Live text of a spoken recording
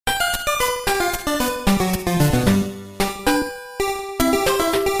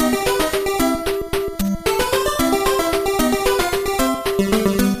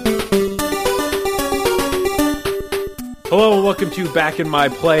Back in My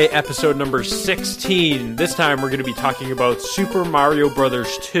Play, episode number 16. This time we're going to be talking about Super Mario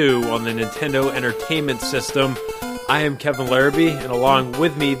Bros. 2 on the Nintendo Entertainment System. I am Kevin Larrabee, and along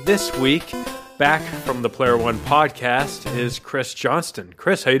with me this week, back from the Player One podcast, is Chris Johnston.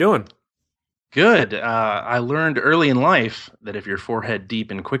 Chris, how you doing? Good. I learned early in life that if you're forehead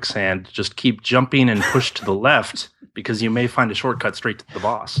deep in quicksand, just keep jumping and push to the left because you may find a shortcut straight to the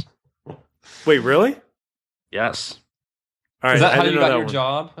boss. Wait, really? Yes. All right, is that how you got your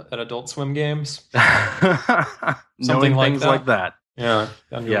job at Adult Swim Games? Something like things like that. Yeah,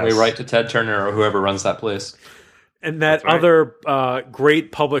 on your way right to Ted Turner or whoever runs that place. And that other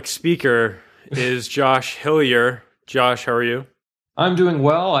great public speaker is Josh Hillier. Josh, how are you? I'm doing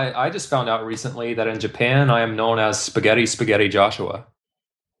well. I just found out recently that in Japan, I am known as Spaghetti Joshua.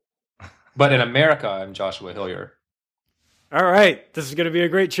 But in America, I'm Joshua Hillier. All right. This is going to be a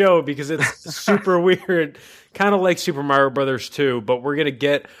great show because it's super weird, kind of like Super Mario Bros. 2, but we're going to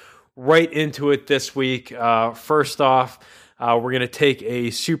get right into it this week. First off, we're going to take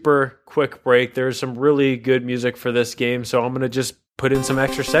a super quick break. There's some really good music for this game, so I'm going to just put in some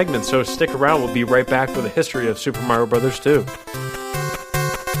extra segments. So stick around. We'll be right back with a history of Super Mario Bros. 2.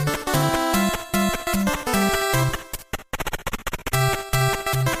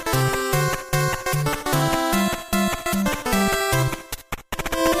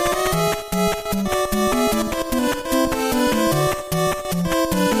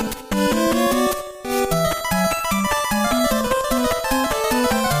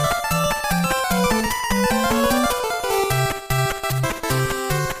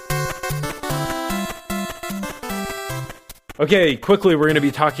 Okay, quickly, we're going to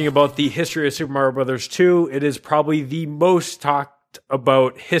be talking about the history of Super Mario Bros. 2. It is probably the most talked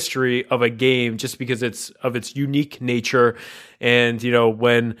about history of a game just because it's of its unique nature. And,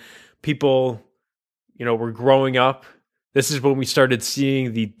 when people, were growing up, this is when we started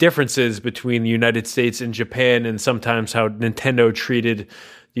seeing the differences between the United States and Japan and sometimes how Nintendo treated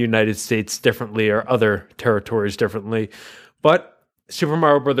the United States differently or other territories differently. But Super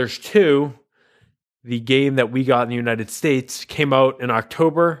Mario Bros. 2... the game that we got in the United States came out in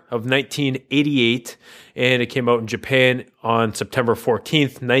October of 1988, and it came out in Japan on September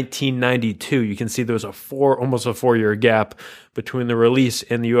 14th, 1992. You can see there was almost a 4-year gap between the release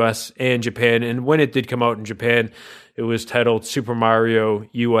in the US and Japan. And when it did come out in Japan, it was titled Super Mario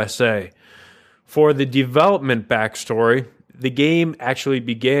USA. For the development backstory, the game actually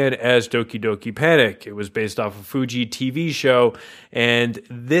began as Doki Doki Panic. It was based off a Fuji TV show, and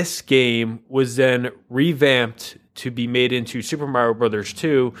this game was then revamped to be made into Super Mario Bros.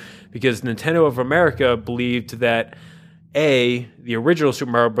 2 because Nintendo of America believed that the original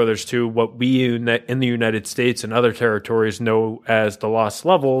Super Mario Bros. 2, what we in the United States and other territories know as the Lost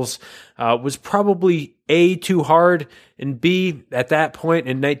Levels, was probably A, too hard, and B, at that point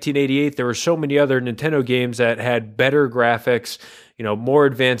in 1988, there were so many other Nintendo games that had better graphics, more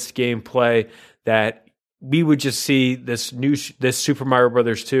advanced gameplay, that we would just see this Super Mario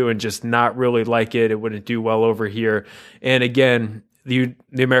Bros. 2 and just not really like it. It wouldn't do well over here. And again, the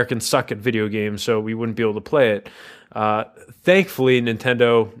Americans suck at video games, so we wouldn't be able to play it. Thankfully,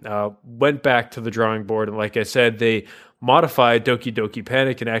 Nintendo went back to the drawing board, and like I said, they modified Doki Doki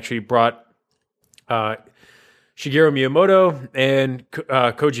Panic and actually brought Shigeru Miyamoto and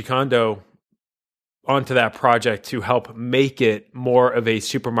Koji Kondo onto that project to help make it more of a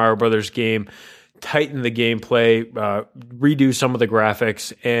Super Mario Brothers game, tighten the gameplay, redo some of the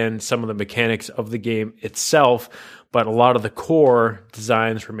graphics and some of the mechanics of the game itself, but a lot of the core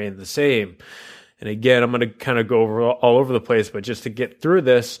designs remain the same. And again, I'm going to kind of go all over the place, but just to get through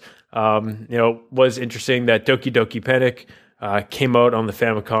this, was interesting that Doki Doki Panic came out on the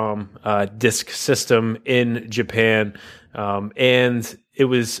Famicom disk system in Japan. And it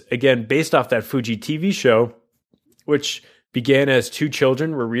was, again, based off that Fuji TV show, which began as two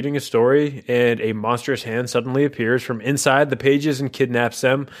children were reading a story and a monstrous hand suddenly appears from inside the pages and kidnaps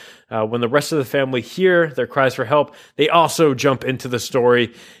them. When the rest of the family hear their cries for help, they also jump into the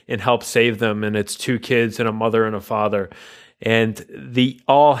story and help save them. And it's two kids and a mother and a father. And they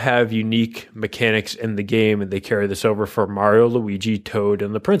all have unique mechanics in the game, and they carry this over for Mario, Luigi, Toad,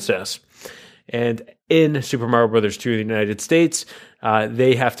 and the princess. And in Super Mario Bros. 2 in the United States,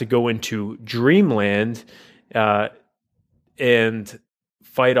 they have to go into Dreamland and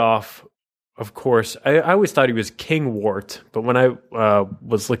fight off, of course, I always thought he was King Wart, but when I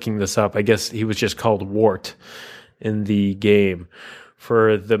was looking this up, I guess he was just called Wart in the game.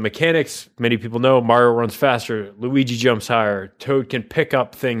 For the mechanics, many people know Mario runs faster, Luigi jumps higher, Toad can pick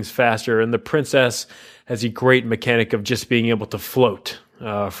up things faster, and the princess has a great mechanic of just being able to float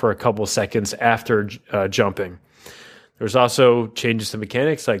for a couple seconds after jumping. There's also changes to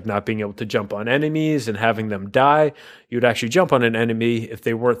mechanics like not being able to jump on enemies and having them die. You would actually jump on an enemy if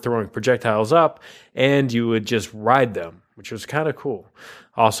they weren't throwing projectiles up, and you would just ride them, which was kind of cool.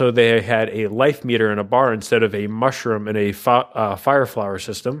 Also, they had a life meter in a bar instead of a mushroom in a fire flower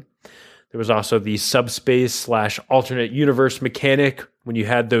system. There was also the subspace/alternate universe mechanic. When you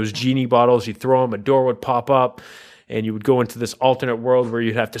had those genie bottles, you throw them, a door would pop up, and you would go into this alternate world where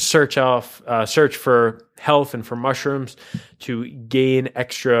you'd have to search for health and for mushrooms to gain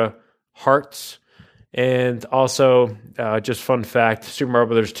extra hearts. And also, just fun fact, Super Mario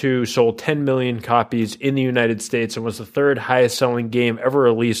Bros. 2 sold 10 million copies in the United States and was the third highest selling game ever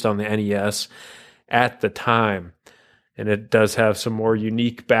released on the NES at the time. And it does have some more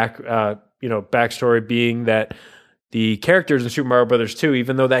unique backstory, being that the characters in Super Mario Bros. 2,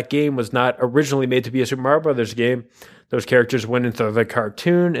 even though that game was not originally made to be a Super Mario Bros. Game, those characters went into the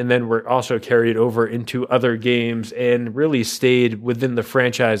cartoon and then were also carried over into other games and really stayed within the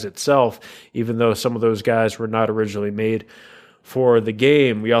franchise itself, even though some of those guys were not originally made for the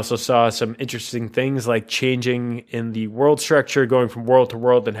game. We also saw some interesting things like changing in the world structure, going from world to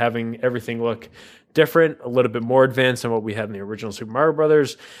world and having everything look different, a little bit more advanced than what we had in the original Super Mario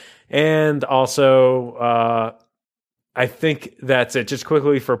Brothers. And also, I think that's it. Just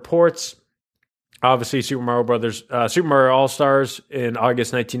quickly for ports, obviously Super Mario All-Stars in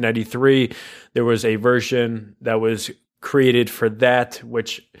August 1993, there was a version that was created for that,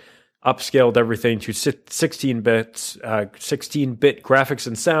 which upscaled everything to 16-bit graphics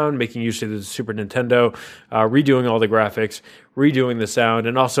and sound, making use of the Super Nintendo, redoing all the graphics, redoing the sound,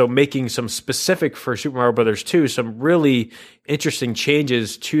 and also making some specific for Super Mario Bros. 2, some really interesting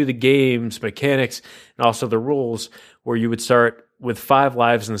changes to the game's mechanics and also the rules, where you would start with 5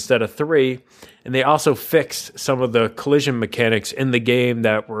 lives instead of 3. And they also fixed some of the collision mechanics in the game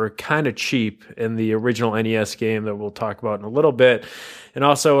that were kind of cheap in the original NES game that we'll talk about in a little bit. And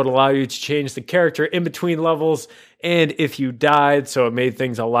also it allowed you to change the character in between levels, and if you died, so it made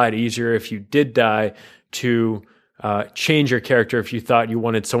things a lot easier if you did die to change your character if you thought you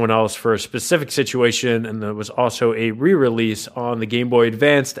wanted someone else for a specific situation. And there was also a re-release on the Game Boy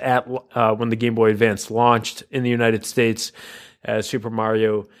Advance when the Game Boy Advance launched in the United States as Super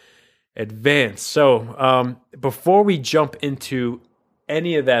Mario Advance. So before we jump into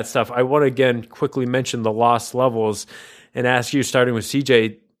any of that stuff, I want to again quickly mention the Lost Levels and ask you, starting with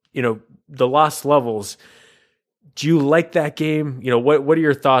CJ, the Lost Levels, do you like that game? What are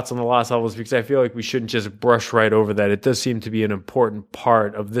your thoughts on the Lost Levels? Because I feel like we shouldn't just brush right over that. It does seem to be an important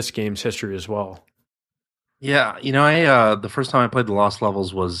part of this game's history as well. Yeah, I the first time I played the Lost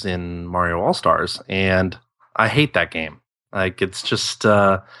Levels was in Mario All-Stars, and I hate that game. Like, it's just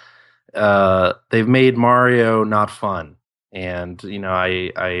they've made Mario not fun, and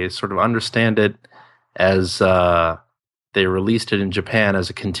I sort of understand it as they released it in Japan as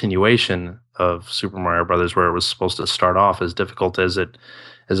a continuation of Super Mario Brothers, where it was supposed to start off as difficult as it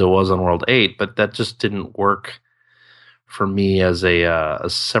was on World 8, but that just didn't work for me as a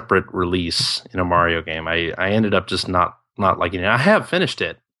separate release in a Mario game. I ended up just not liking it. I have finished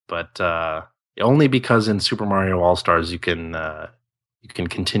it, but only because in Super Mario All-Stars you can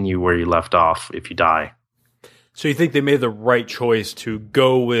continue where you left off if you die. So you think they made the right choice to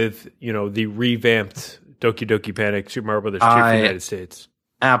go with, the revamped Doki Doki Panic Super Mario Brothers 2 for the United States?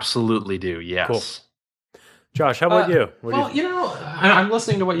 Absolutely do, yes. Cool. Josh, how about you? I'm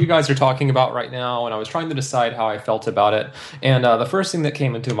listening to what you guys are talking about right now, and I was trying to decide how I felt about it. And the first thing that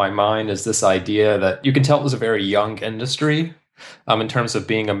came into my mind is this idea that you can tell it was a very young industry in terms of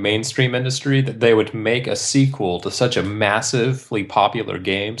being a mainstream industry, that they would make a sequel to such a massively popular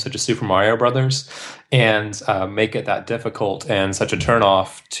game, such as Super Mario Brothers, and make it that difficult and such a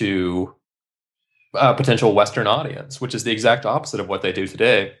turnoff to a potential Western audience, which is the exact opposite of what they do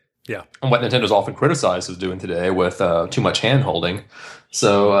today. Yeah. And what Nintendo's often criticized as doing today with too much hand-holding.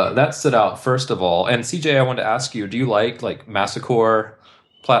 So that stood out first of all. And CJ, I wanted to ask you, do you like Massacre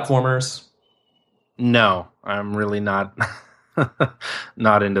platformers? No, I'm really not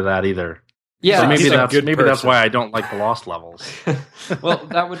not into that either. Yeah, so maybe that's why I don't like the Lost Levels. Well,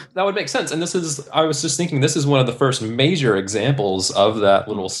 that would make sense. And I was just thinking, this is one of the first major examples of that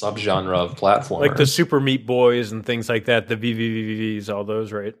little subgenre of platformer, like the Super Meat Boys and things like that, the VVVVs, all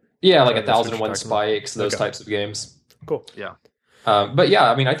those, right? Yeah, like 1001 Spikes, those types of games. Cool. Yeah. But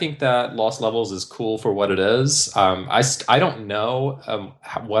yeah, I mean, I think that Lost Levels is cool for what it is. I don't know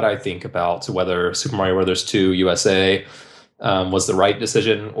what I think about whether Super Mario Bros. 2 USA was the right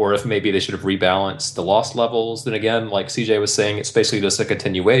decision, or if maybe they should have rebalanced the Lost Levels. Then again, like CJ was saying, it's basically just a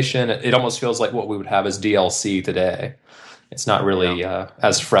continuation. It almost feels like what we would have as DLC today. It's not really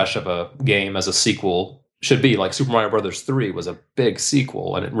as fresh of a game as a sequel should be. Like Super Mario Brothers 3 was a big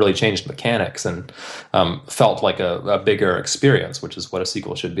sequel, and it really changed mechanics and felt like a bigger experience, which is what a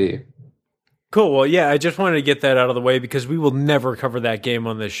sequel should be. Cool. Well, yeah, I just wanted to get that out of the way because we will never cover that game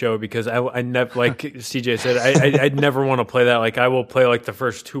on this show because I never, like CJ said, I'd never want to play that. Like I will play like the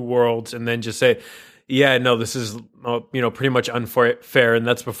first 2 worlds and then just say, yeah, no, this is pretty much unfair, and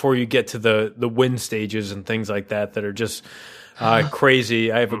that's before you get to the win stages and things like that are just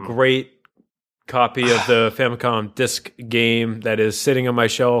crazy. I have a great copy of the Famicom disc game that is sitting on my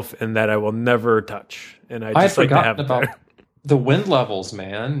shelf and that I will never touch, and I just like to have it there. The wind levels,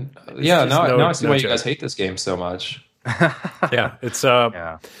 man. Yeah, now I see why you guys hate this game so much. Yeah, it's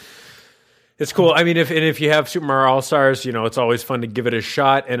it's cool. I mean, if you have Super Mario All Stars, it's always fun to give it a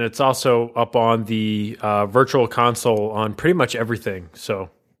shot, and it's also up on the virtual console on pretty much everything. So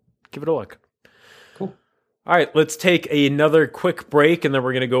give it a look. Cool. All right, let's take another quick break, and then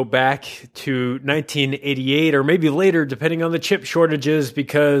we're going to go back to 1988 or maybe later, depending on the chip shortages,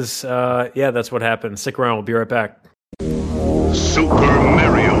 because that's what happened. Stick around. We'll be right back. Super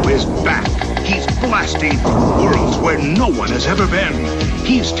Mario is back. He's blasting through worlds where no one has ever been.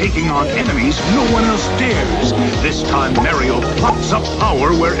 He's taking on enemies no one else dares. This time Mario pops up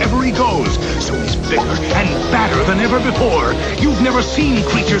power wherever he goes, so he's bigger and badder than ever before. You've never seen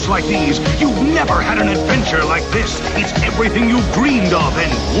creatures like these. You've never had an adventure like this. It's everything you've dreamed of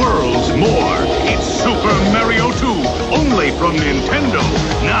and worlds more. It's Super Mario 2, only from Nintendo.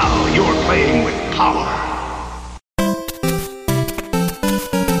 Now you're playing with power.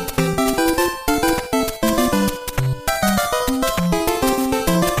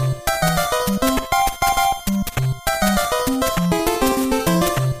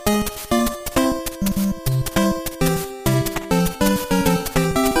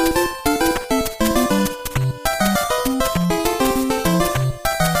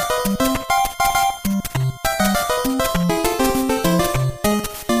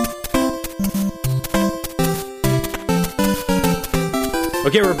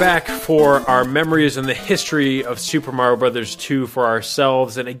 Okay, we're back for our memories and the history of Super Mario Brothers 2 for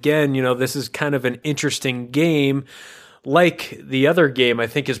ourselves. And again, this is kind of an interesting game. Like the other game, I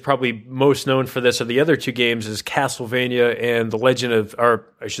think is probably most known for this, or the other 2 games, is Castlevania and The Legend of, or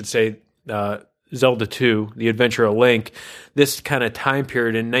I should say, Zelda 2, The Adventure of Link. This kind of time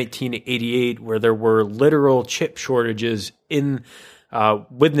period in 1988 where there were literal chip shortages in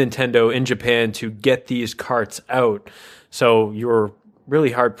with Nintendo in Japan to get these carts out. So you're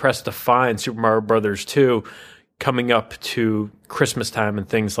really hard pressed to find Super Mario Brothers 2 coming up to Christmas time and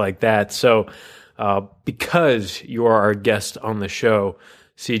things like that. So because you are our guest on the show,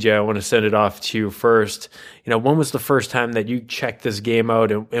 CJ, I want to send it off to you first. When was the first time that you checked this game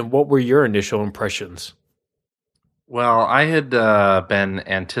out, and what were your initial impressions? Well, I had been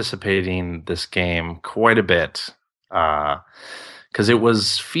anticipating this game quite a bit because it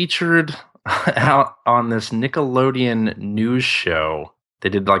was featured out on this Nickelodeon news show. They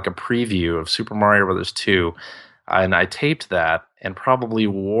did like a preview of Super Mario Brothers 2, and I taped that and probably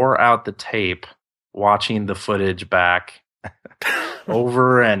wore out the tape watching the footage back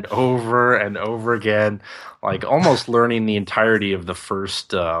over and over and over again, like almost learning the entirety of the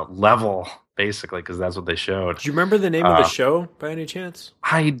first level, basically, because that's what they showed. Do you remember the name of the show by any chance?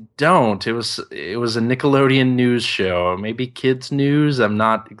 I don't. It was a Nickelodeon news show, maybe Kids News. I'm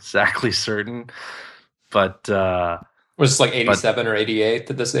not exactly certain, but was it like 87 or 88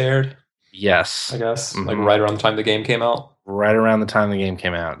 that this aired? Yes, I guess like right around the time the game came out. Right around the time the game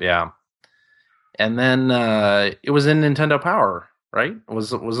came out, yeah. And then it was in Nintendo Power, right?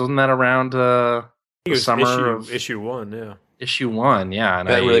 Wasn't that around the summer of issue 1? Yeah, issue 1, yeah. And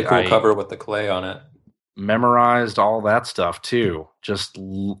that really cool cover with the clay on it. Memorized all that stuff too. Just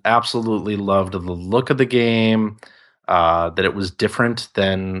absolutely loved the look of the game. That it was different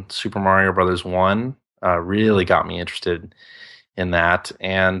than Super Mario Brothers 1. Really got me interested in that.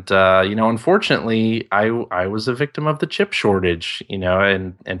 And unfortunately, I was a victim of the chip shortage,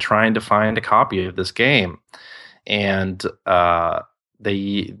 and trying to find a copy of this game. And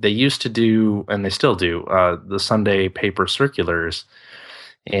they used to do, and they still do, the Sunday paper circulars.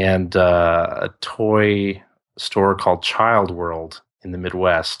 And a toy store called Child World in the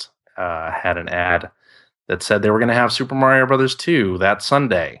Midwest had an ad that said they were going to have Super Mario Brothers 2 that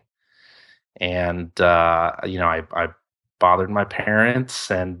Sunday. And I bothered my parents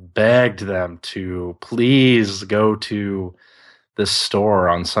and begged them to please go to this store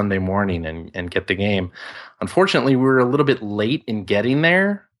on Sunday morning and get the game. Unfortunately, we were a little bit late in getting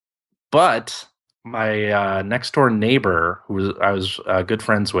there, but my next door neighbor, who I was good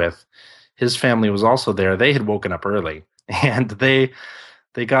friends with, his family was also there. They had woken up early, and they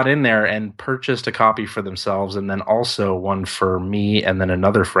they got in there and purchased a copy for themselves, and then also one for me and then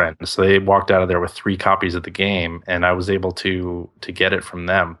another friend. So they walked out of there with 3 copies of the game, and I was able to get it from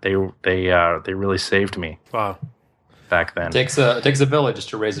them. They really saved me. Wow. Back then, It takes a village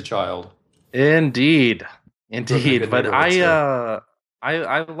to raise a child. Indeed. But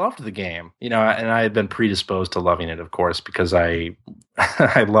I loved the game, and I had been predisposed to loving it, of course, because I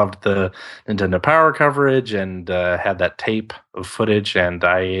I loved the Nintendo Power coverage and had that tape of footage, and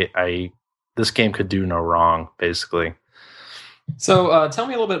I this game could do no wrong, basically. So tell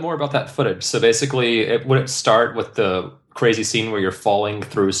me a little bit more about that footage. So basically, would it start with the crazy scene where you're falling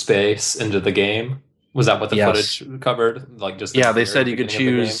through space into the game? Was that what the footage covered? Like just they said you could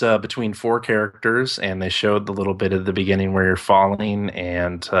choose between 4 characters, and they showed the little bit at the beginning where you're falling,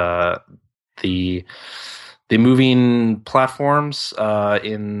 and the moving platforms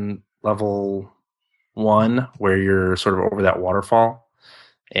in level 1 where you're sort of over that waterfall.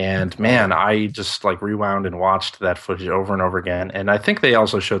 And man, I just like rewound and watched that footage over and over again. And I think they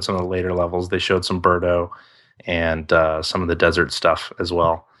also showed some of the later levels. They showed some Birdo and some of the desert stuff as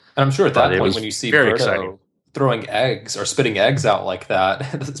well. And I'm sure at that point, when you see Birdo throwing eggs or spitting eggs out like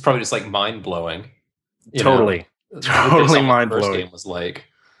that, it's probably just like mind blowing. Totally mind blowing. The first game was like,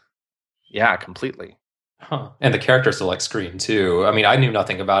 yeah, completely. Huh. And the character select screen too. I mean, I knew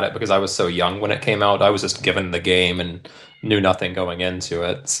nothing about it because I was so young when it came out. I was just given the game and knew nothing going into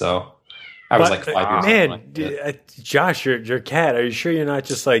it. So I was like 5 years old. Man, Josh, your cat. Are you sure you're not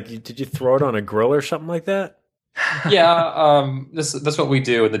just like? Did you throw it on a grill or something like that? Yeah, that's what we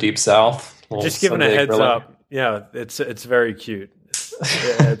do in the Deep South. Just giving a heads up. Yeah, it's very cute.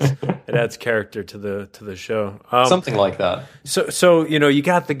 It adds character to the show. Something like that. So you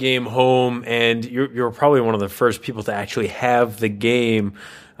got the game home, and you're probably one of the first people to actually have the game.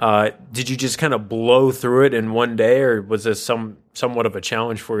 Did you just kind of blow through it in one day, or was this somewhat of a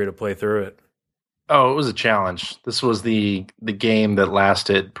challenge for you to play through it? Oh, it was a challenge. This was the game that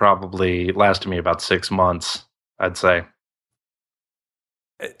lasted me about 6 months, I'd say.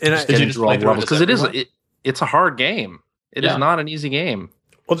 And did you just play through it because it's a hard game. It is not an easy game.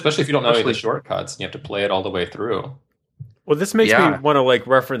 Well, especially if you don't know any of the shortcuts and you have to play it all the way through. Well, this makes me want to like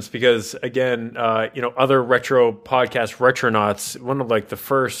reference because again, other retro podcasts, Retronauts, one of like the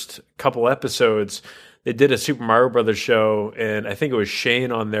first couple episodes, they did a Super Mario Brothers show, and I think it was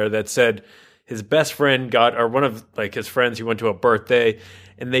Shane on there that said his best friend or one of like his friends, he went to a birthday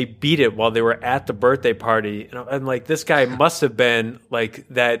and they beat it while they were at the birthday party. And like this guy must have been like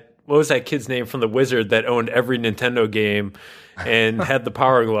that. What was that kid's name from The Wizard that owned every Nintendo game and had the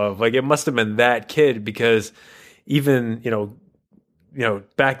Power Glove? Like it must have been that kid because even,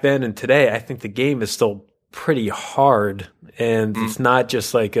 back then and today, I think the game is still pretty hard, and it's not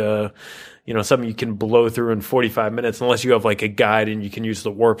just like something you can blow through in 45 minutes unless you have like a guide and you can use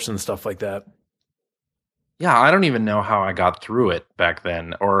the warps and stuff like that. Yeah, I don't even know how I got through it back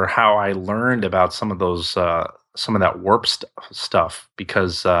then or how I learned about some of those, some of that warp stuff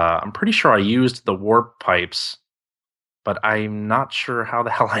because I'm pretty sure I used the warp pipes, but I'm not sure how the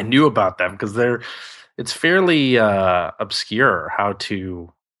hell I knew about them because it's fairly obscure how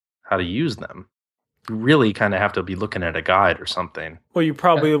to use them. You really kind of have to be looking at a guide or something. Well, you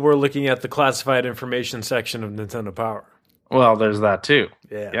probably were looking at the classified information section of Nintendo Power. Well, there's that too.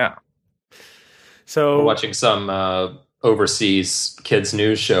 Yeah. So we're watching some overseas kids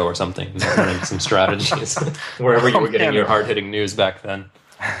news show or something, learning some strategies wherever you were getting your hard-hitting news back then.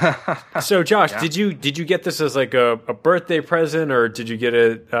 So, Josh, did you get this as like a birthday present, or did you get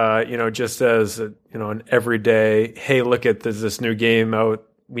it, just as an everyday? Hey, look at this new game out.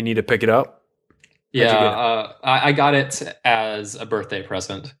 We need to pick it up. Yeah, I got it as a birthday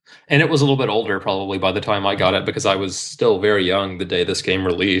present, and it was a little bit older probably by the time I got it because I was still very young the day this game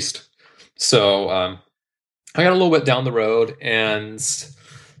released. So I got a little bit down the road and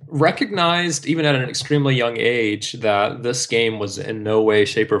recognized, even at an extremely young age, that this game was in no way,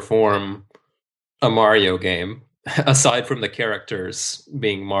 shape, or form a Mario game, aside from the characters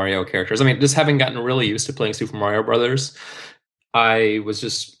being Mario characters. I mean, just having gotten really used to playing Super Mario Brothers, I was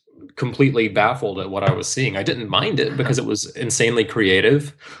just completely baffled at what I was seeing. I didn't mind it because it was insanely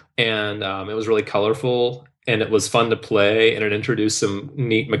creative, and it was really colorful, and it was fun to play, and it introduced some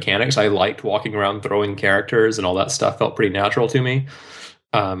neat mechanics. I liked walking around throwing characters, and all that stuff felt pretty natural to me.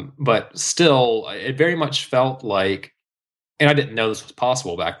 But still, it very much felt like, and I didn't know this was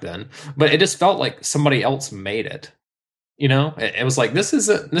possible back then, but it just felt like somebody else made it. It was like, this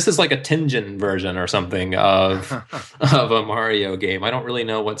is like a Tengen version or something of a Mario game. I don't really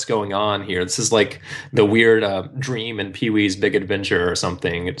know what's going on here. This is like the weird Dream and Pee-wee's Big Adventure or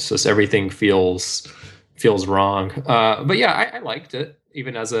something. It's just everything feels feels wrong. But yeah, I liked it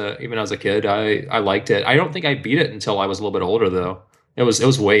even as a kid. I liked it. I don't think I beat it until I was a little bit older though. It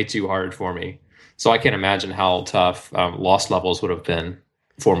was way too hard for me. So I can't imagine how tough Lost Levels would have been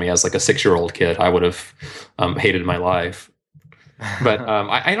for me as like a 6-year-old kid. I would have hated my life. But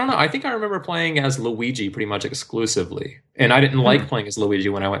I don't know. I think I remember playing as Luigi pretty much exclusively, and I didn't like playing as Luigi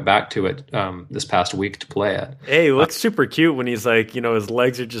when I went back to it this past week to play it. Hey, it looks super cute when he's like, his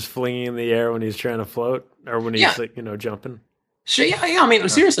legs are just flinging in the air when he's trying to float, or when he's like, jumping. Sure, yeah. I mean,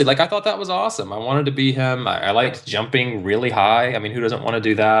 seriously, like I thought that was awesome. I wanted to be him. I liked jumping really high. I mean, who doesn't want to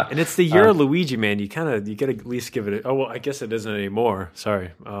do that? And it's the year of Luigi, man. You got to at least give it. Oh well, I guess it isn't anymore. Sorry.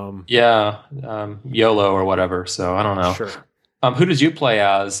 YOLO or whatever. So I don't know. Sure. Who did you play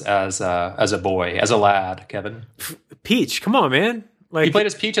as a boy, as a lad, Kevin? Peach, come on, man! Like you played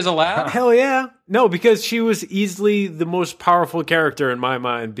as Peach as a lad? Hell yeah! No, because she was easily the most powerful character in my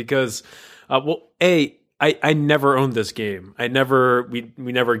mind. Because, I never owned this game. We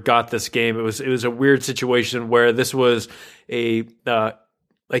never got this game. It was a weird situation where this was a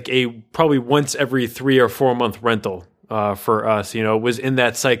probably once every 3 or 4 month rental. For us, it was in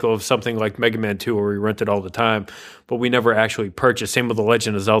that cycle of something like Mega Man 2 where we rented all the time, but we never actually purchased. Same with The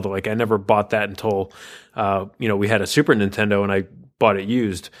Legend of Zelda. Like I never bought that until, we had a Super Nintendo and I bought it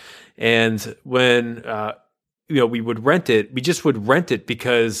used. And when, we would rent it, we just would rent it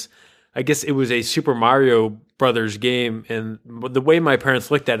because I guess it was a Super Mario Brothers game. And the way my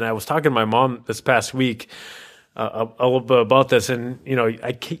parents looked at it, and I was talking to my mom this past week, a little bit about this, and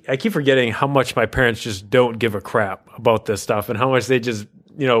I keep forgetting how much my parents just don't give a crap about this stuff, and how much they just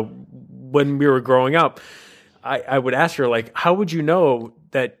when we were growing up, I would ask her like, how would you know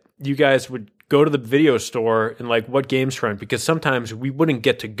that you guys would go to the video store and like what games to rent? Because sometimes we wouldn't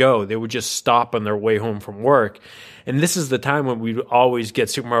get to go; they would just stop on their way home from work, and this is the time when we'd always get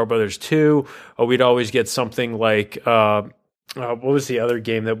Super Mario Brothers 2, or we'd always get something like what was the other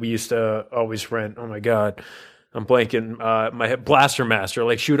game that we used to always rent? Oh my god. I'm blanking. My head, Blaster Master.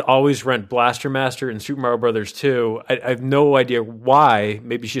 Like she would always rent Blaster Master and Super Mario Brothers 2. I have no idea why.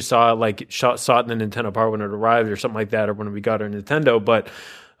 Maybe she saw it in the Nintendo Power when it arrived or something like that, or when we got our Nintendo. But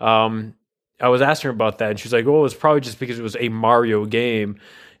I was asking her about that, and she's like, "Oh, it's probably just because it was a Mario game,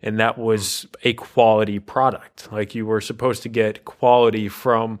 and that was a quality product. Like you were supposed to get quality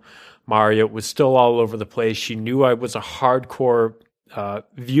from Mario. It was still all over the place." She knew I was a hardcore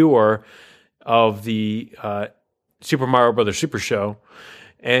viewer of the Super Mario Brothers Super Show,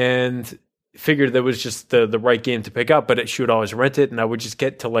 and figured that was just the right game to pick up. But she would always rent it, and I would just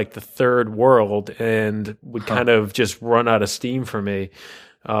get to like the third world and would kind of just run out of steam for me.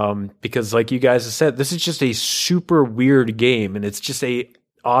 Because like you guys have said, this is just a super weird game, and it's just a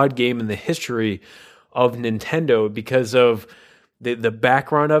odd game in the history of Nintendo because of the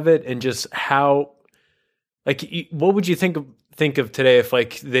background of it, and just how, like, what would you think of today if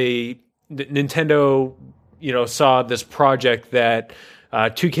like Nintendo saw this project that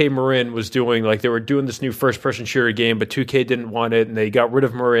 2K Marin was doing, like they were doing this new first-person shooter game, but 2K didn't want it, and they got rid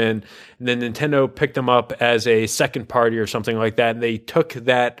of Marin, and then Nintendo picked them up as a second party or something like that, and they took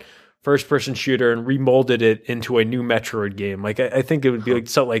that first-person shooter and remolded it into a new Metroid game. Like I think it would be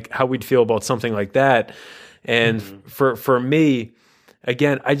like how we'd feel about something like that. And for me,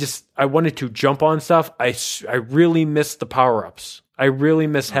 again, I wanted to jump on stuff. I really missed the power-ups. I really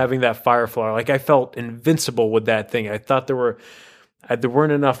miss having that fire flower. Like I felt invincible with that thing. I thought there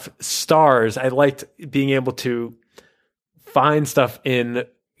weren't enough stars. I liked being able to find stuff in,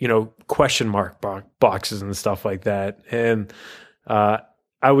 question mark boxes and stuff like that. And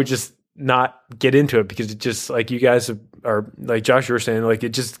I would just not get into it because it just, like you guys are, like Josh, you were saying, like it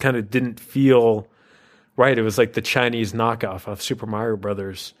just kind of didn't feel right. It was like the Chinese knockoff of Super Mario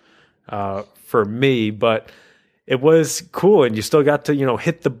Brothers for me, but it was cool, and you still got to,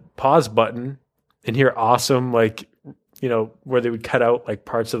 hit the pause button and hear awesome, like, where they would cut out like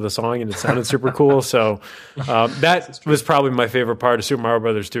parts of the song and it sounded super cool. So that was probably my favorite part of Super Mario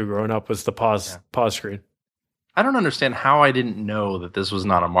Brothers 2 growing up, was the pause screen. I don't understand how I didn't know that this was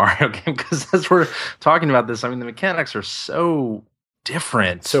not a Mario game, because as we're talking about this, I mean, the mechanics are so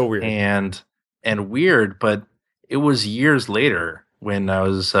different, so weird, and weird. But it was years later when I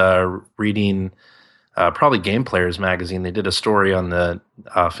was reading probably Game Players magazine. They did a story on the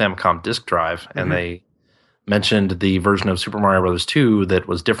Famicom disk drive, and they mentioned the version of Super Mario Bros. 2 that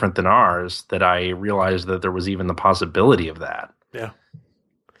was different than ours, that I realized that there was even the possibility of that. Yeah.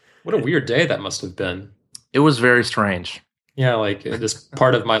 What a weird day that must have been. It was very strange. Yeah, like this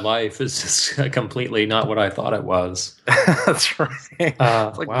part of my life is just completely not what I thought it was. That's right.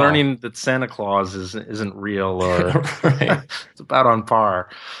 It's like Wow. learning that Santa Claus isn't real, or Right. it's about on par.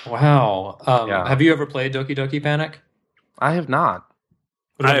 Wow. Yeah. Have you ever played Doki Doki Panic? I have not.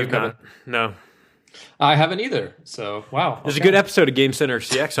 I Then you have could not. No. I haven't either. So, wow. There's a okay. good episode of Game Center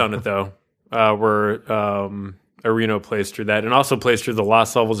CX on it, though, where Areno plays through that and also plays through the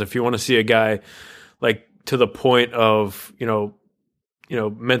lost levels. If you want to see a guy like to the point of,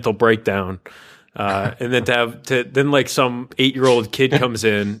 mental breakdown, and then then like some 8-year-old kid comes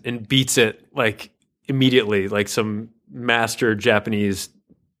in and beats it like immediately, like some master Japanese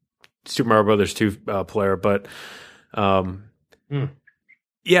Super Mario Brothers 2 player. But,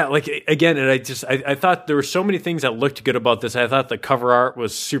 yeah, like again, and I thought there were so many things that looked good about this. I thought the cover art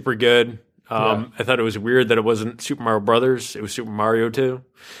was super good. I thought it was weird that it wasn't Super Mario Brothers; it was Super Mario 2,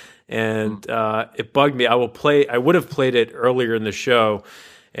 and it bugged me. I would have played it earlier in the show,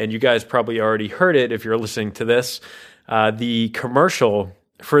 and you guys probably already heard it if you're listening to this. The commercial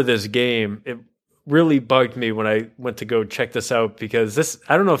for this game, it really bugged me when I went to go check this out, because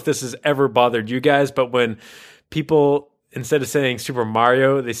I don't know if this has ever bothered you guys, but when people, instead of saying Super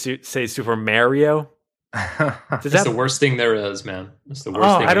Mario, they say Super Mario. It's the worst thing there is, man. It's the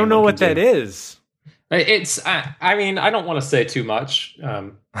worst thing. I don't know what that is. It's, I mean, I don't want to say too much,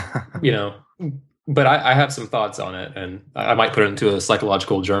 but I have some thoughts on it, and I might put it into a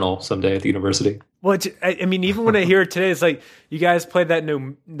psychological journal someday at the university. Well, I mean, even when I hear it today, it's like, you guys played that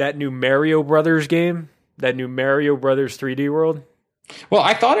new Mario Brothers game, that new Mario Brothers 3D World. Well,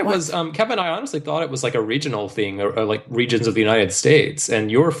 I thought it was, Kevin, I honestly thought it was like a regional thing, or like regions of the United States. And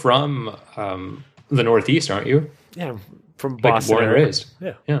you're from the Northeast, aren't you? Yeah, from Boston. Born and raised.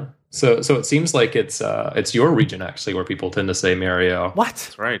 Yeah. So it seems like it's your region, actually, where people tend to say Mario. What?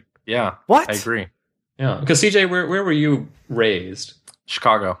 That's right. Yeah. What? I agree. Yeah. Because CJ, where were you raised?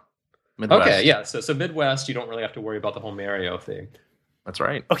 Chicago. Midwest. Okay, yeah. So Midwest, you don't really have to worry about the whole Mario thing. That's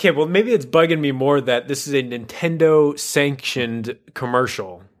right. Okay, well, maybe it's bugging me more that this is a Nintendo sanctioned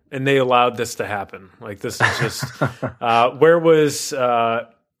commercial, and they allowed this to happen. Like, this is just where was oh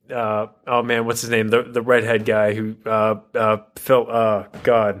man, what's his name? The redhead guy who Phil.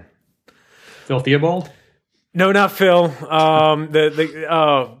 God, Phil Theobald? no, not Phil. The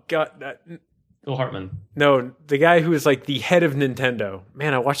oh god. Phil Hartman. No, the guy who was like the head of Nintendo.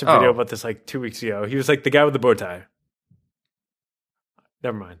 Man, I watched a video about this like 2 weeks ago. He was like the guy with the bow tie.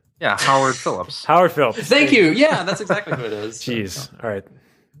 Never mind. Yeah, Howard Phillips. Howard Phillips. Thank you. Yeah, that's exactly who it is. Jeez. All right.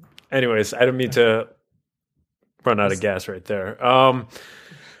 Anyways, I don't mean to run out of gas right there.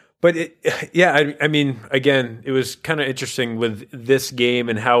 But I mean, again, it was kind of interesting with this game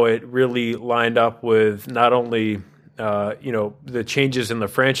and how it really lined up with not only the changes in the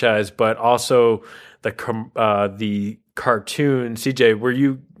franchise, but also the cartoon. CJ, were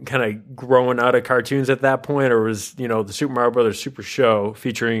you kind of growing out of cartoons at that point, or was the Super Mario Brothers Super Show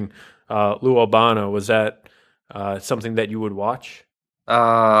featuring Lou Albano, was that something that you would watch?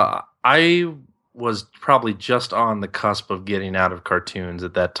 I was probably just on the cusp of getting out of cartoons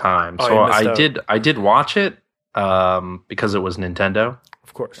at that time, Oh, so you missed out. I did watch it because it was Nintendo,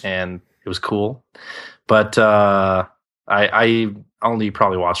 Of course. and it was cool. But I only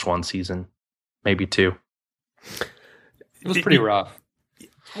probably watched one season, maybe two. It was pretty rough.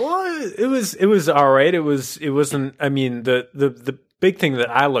 Well, it was all right. It wasn't. I mean, the big thing that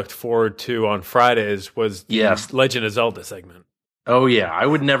I looked forward to on Fridays was the Legend of Zelda segment. Oh yeah, I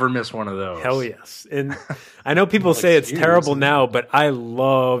would never miss one of those. Hell yes. And I know people say it's terrible now, but I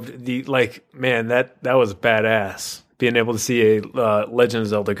loved man, that was badass, being able to see a Legend of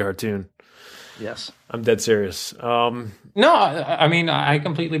Zelda cartoon. Yes. I'm dead serious. No, I mean, I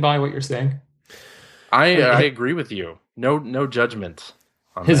completely buy what you're saying. I agree with you. No judgment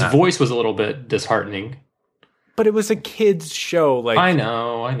on His that. voice was a little bit disheartening. But it was a kid's show. Like, I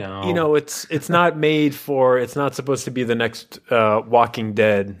know. It's not made for. It's not supposed to be the next Walking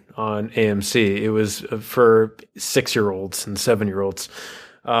Dead on AMC. It was for 6-year-olds and 7-year-olds.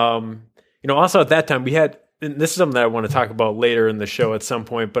 Also at that time we had. And this is something that I want to talk about later in the show at some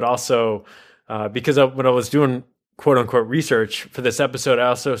point. But also because when I was doing quote unquote research for this episode, I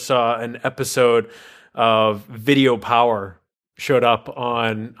also saw an episode of Video Power showed up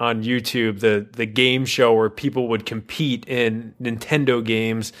on YouTube, the game show where people would compete in Nintendo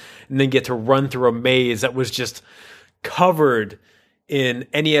games and then get to run through a maze that was just covered in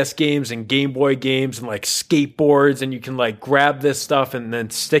NES games and Game Boy games and like skateboards, and you can like grab this stuff and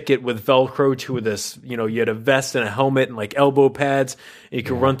then stick it with Velcro to this, you had a vest and a helmet and like elbow pads, and you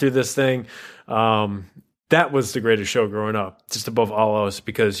can run through this thing. that was the greatest show growing up, just above all else,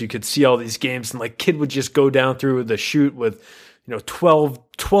 because you could see all these games and like kid would just go down through the chute with,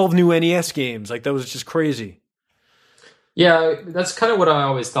 12 new NES games. Like that was just crazy. Yeah, that's kind of what I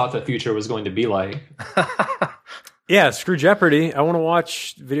always thought the future was going to be like. Yeah, screw Jeopardy. I want to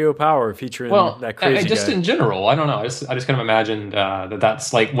watch Video Power featuring that crazy just guy. In general, I don't know. I just kind of imagined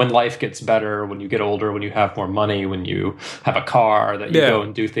that's like when life gets better, when you get older, when you have more money, when you have a car, that you go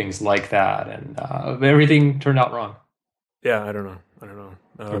and do things like that, and everything turned out wrong. Yeah, I don't know.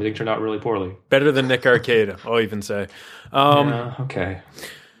 Everything turned out really poorly. Better than Nick Arcade, I'll even say. Yeah, okay.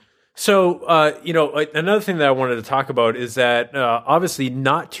 So, another thing that I wanted to talk about is that obviously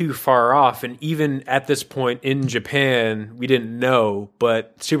not too far off, and even at this point in Japan, we didn't know,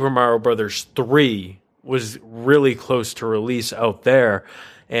 but Super Mario Brothers 3 was really close to release out there,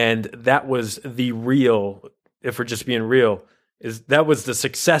 and that was the real, if we're just being real, that was the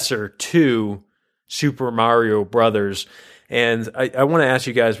successor to Super Mario Brothers. And I want to ask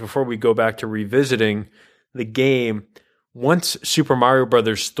you guys, before we go back to revisiting the game, once Super Mario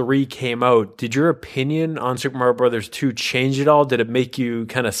Brothers 3 came out, did your opinion on Super Mario Brothers 2 change at all? Did it make you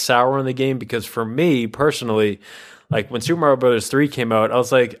kind of sour on the game? Because for me personally, like when Super Mario Brothers 3 came out, I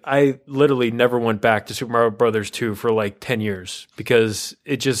was like, I literally never went back to Super Mario Brothers 2 for like 10 years because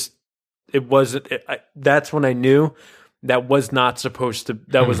that's when I knew that was not supposed to,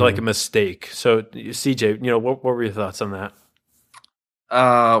 that was like a mistake. So CJ, what were your thoughts on that?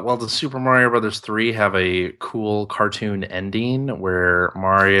 Well, does Super Mario Brothers 3 have a cool cartoon ending where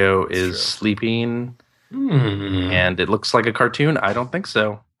Mario is sleeping and it looks like a cartoon? I don't think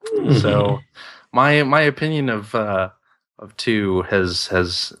so. So my opinion of 2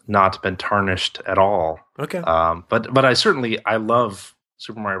 has not been tarnished at all. Okay. But I love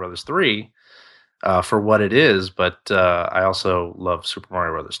Super Mario Brothers 3 for what it is, but I also love Super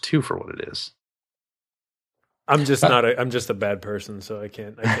Mario Brothers 2 for what it is. I'm just a bad person, so I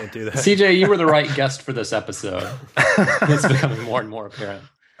can't do that. CJ, you were the right guest for this episode. It's becoming more and more apparent.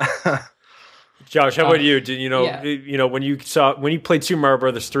 Josh, how about you? Did when you played Super Mario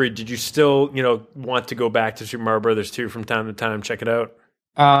Brothers 3, did you still, want to go back to Super Mario Brothers 2 from time to time, check it out?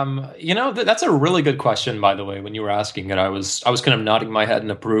 That's a really good question, by the way. When you were asking it, I was kind of nodding my head in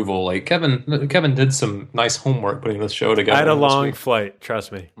approval. Like Kevin did some nice homework putting this show together. I had a long flight,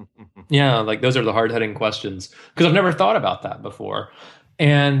 trust me. Yeah, like those are the hard-hitting questions because I've never thought about that before.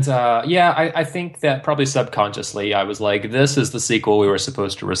 And I think that probably subconsciously I was like, this is the sequel we were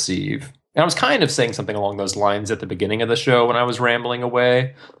supposed to receive. And I was kind of saying something along those lines at the beginning of the show when I was rambling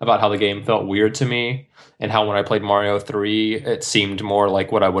away about how the game felt weird to me and how when I played Mario 3, it seemed more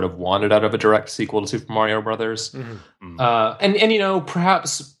like what I would have wanted out of a direct sequel to Super Mario Brothers. And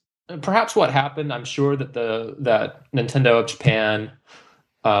perhaps what happened, I'm sure that that Nintendo of Japan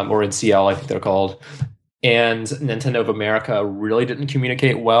or NCL, I think they're called, and Nintendo of America really didn't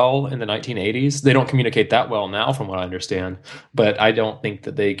communicate well in the 1980s. They don't communicate that well now, from what I understand, but I don't think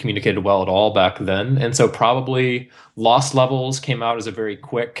that they communicated well at all back then. And so probably Lost Levels came out as a very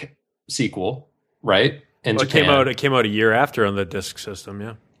quick sequel, right? Japan. It came out a year after on the disc system,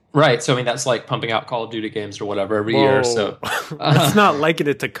 yeah. Right. So, I mean, that's like pumping out Call of Duty games or whatever every year. So that's not liking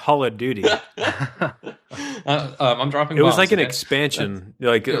it to Call of Duty. I'm dropping. It was like an expansion,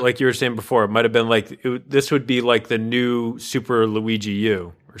 like you were saying before. It might have been like this would be like the new Super Luigi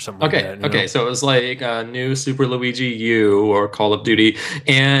U or something. Okay, like that, okay. So it was like a new Super Luigi U or Call of Duty,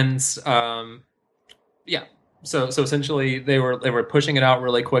 and yeah. So essentially, they were pushing it out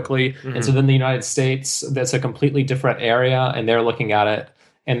really quickly, and so then the United States, that's a completely different area, and they're looking at it.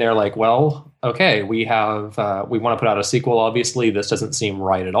 And they're like, well, okay, we want to put out a sequel. Obviously, this doesn't seem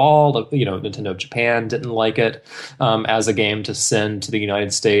right at all. Nintendo of Japan didn't like it as a game to send to the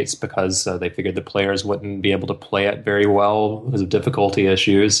United States because they figured the players wouldn't be able to play it very well because of difficulty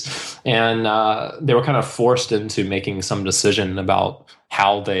issues. And they were kind of forced into making some decision about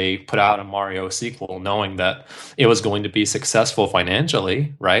how they put out a Mario sequel, knowing that it was going to be successful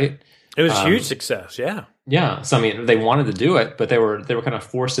financially, right? It was a huge success, yeah. Yeah, so I mean, they wanted to do it, but they were kind of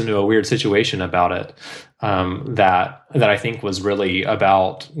forced into a weird situation about it. That I think was really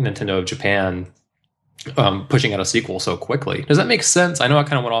about Nintendo of Japan pushing out a sequel so quickly. Does that make sense? I know I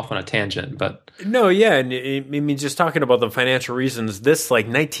kind of went off on a tangent, but no, yeah, and I mean, just talking about the financial reasons. This, like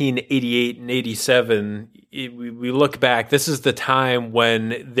 1988 and 87, we look back. This is the time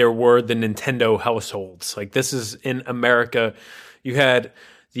when there were the Nintendo households. Like this is in America. You had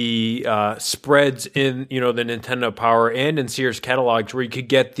spreads in, the Nintendo Power and in Sears catalogs, where you could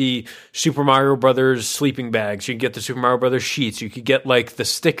get the Super Mario Brothers sleeping bags, you could get the Super Mario Brothers sheets, you could get like the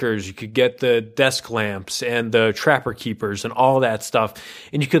stickers, you could get the desk lamps and the Trapper Keepers and all that stuff,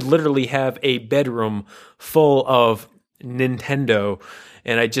 and you could literally have a bedroom full of Nintendo.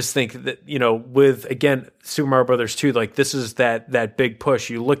 And I just think that, with, again, Super Mario Brothers 2, like, this is that big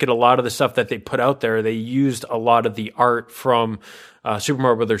push. You look at a lot of the stuff that they put out there, they used a lot of the art from Super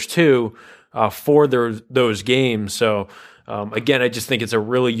Mario Brothers 2 for those games. So, again, I just think it's a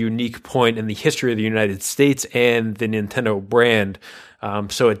really unique point in the history of the United States and the Nintendo brand.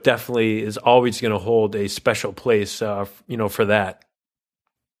 So it definitely is always going to hold a special place, for that.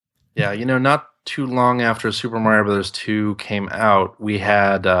 Yeah, not too long after Super Mario Brothers 2 came out, we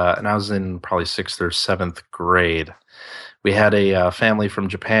had, and I was in probably 6th or 7th grade, we had a family from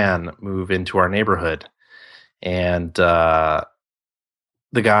Japan move into our neighborhood. And the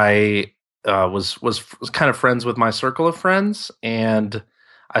guy was kind of friends with my circle of friends. And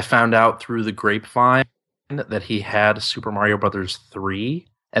I found out through the grapevine that he had Super Mario Brothers 3.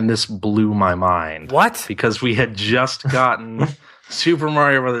 And this blew my mind. What? Because we had just gotten Super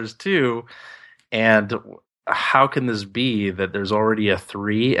Mario Brothers 2. And how can this be that there's already a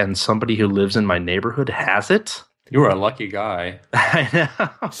 3 and somebody who lives in my neighborhood has it? You were a lucky guy. I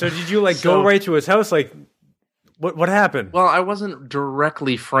know. So did you go right to his house? Like, what happened? Well, I wasn't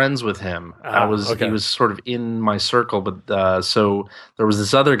directly friends with him. He was sort of in my circle, but so there was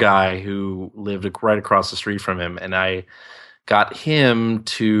this other guy who lived right across the street from him, and I got him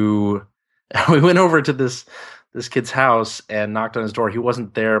to. We went over to this kid's house and knocked on his door. He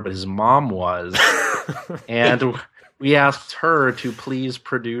wasn't there, but his mom was. And we asked her to please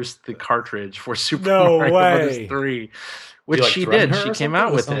produce the cartridge for Super Mario Brothers 3, which she did. She came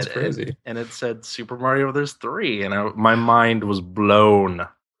out with it, and it said Super Mario Brothers 3. And my mind was blown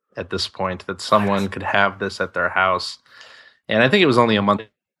at this point that someone could have this at their house. And I think it was only a month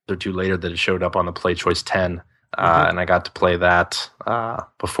or two later that it showed up on the Play Choice 10. And I got to play that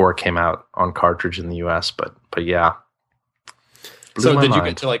before it came out on cartridge in the US. But yeah. So did you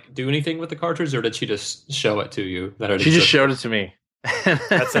get to do anything with the cartridge, or did she just show it to you? She just showed it to me.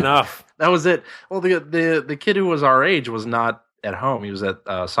 That's enough. That was it. Well, the kid who was our age was not at home. He was at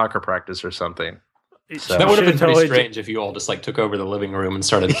soccer practice or something. So. That would have been pretty strange if you all just took over the living room and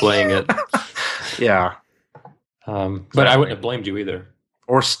started playing it. Yeah. But I wouldn't have blamed you either.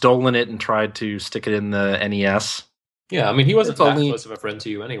 Or stolen it and tried to stick it in the NES. Yeah, I mean, he wasn't that close of a friend to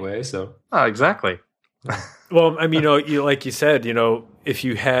you anyway, so. Oh, exactly. Well, I mean, you like you said, if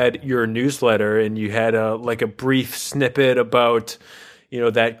you had your newsletter and you had a brief snippet about,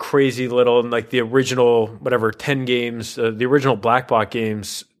 that crazy little, the original, 10 games, the original black box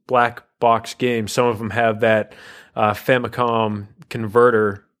games, some of them have that Famicom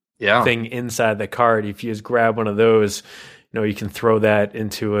converter thing inside the card. If you just grab one of those, you can throw that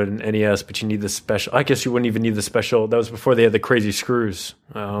into an NES, but you need the special. I guess you wouldn't even need the special. That was before they had the crazy screws.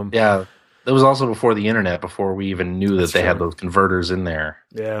 Yeah. That was also before the internet, before we even knew that they had those converters in there.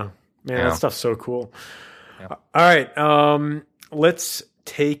 Yeah. Man, that stuff's so cool. Yeah. All right. Let's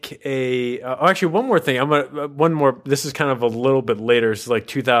take actually one more thing. This is kind of a little bit later. It's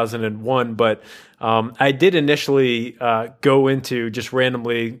 2001, but I did initially go into, just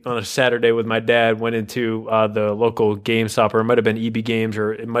randomly on a Saturday with my dad, went into the local GameStop, or it might have been EB Games,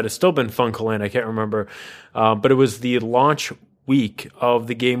 or it might have still been Funcoland. I can't remember. But it was the launch week of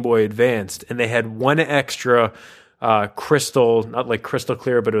the Game Boy Advanced, and they had one extra crystal, not crystal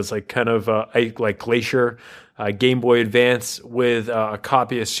clear, but it was kind of like glacier Game Boy Advance with a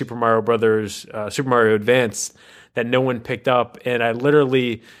copy of Super Mario Advance that no one picked up. And I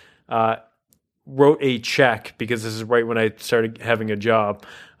literally wrote a check, because this is right when I started having a job.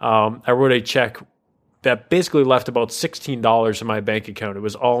 I wrote a check that basically left about $16 in my bank account. It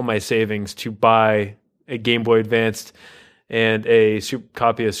was all my savings to buy a Game Boy Advanced and a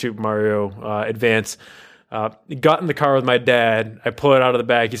copy of Super Mario Advance. Got in the car with my dad. I pull it out of the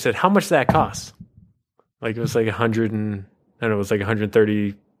bag. He said, "How much did that cost?" It was 100 and I don't know, it was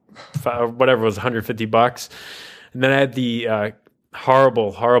 130, whatever, it was $150. And then I had the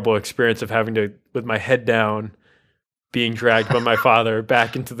horrible experience of having to, with my head down, being dragged by my father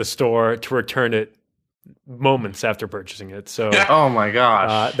back into the store to return it moments after purchasing it. So, oh my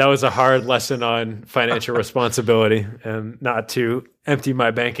gosh, that was a hard lesson on financial responsibility, and not to empty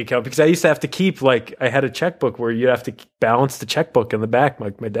my bank account, because I used to have to keep, I had a checkbook where you'd have to balance the checkbook in the back. My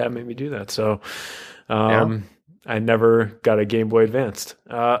dad made me do that. So, I never got a Game Boy Advanced.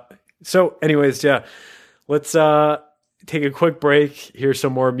 So anyways, let's take a quick break. Here's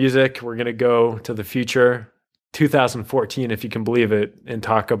some more music. We're going to go to the future. 2014, if you can believe it, and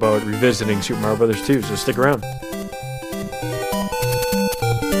talk about revisiting Super Mario Brothers 2. So stick around.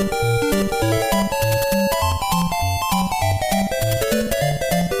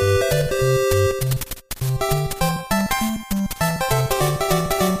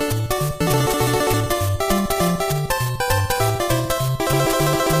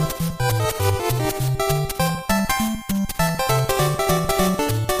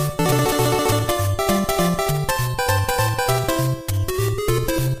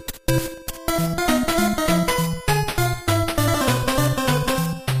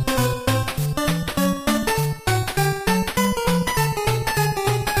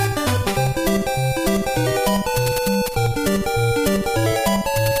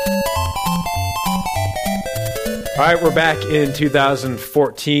 All right, we're back in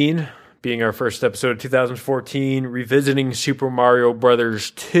 2014, being our first episode of 2014, revisiting Super Mario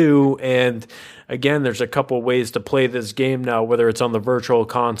Brothers 2. And again, there's a couple ways to play this game now, whether it's on the Virtual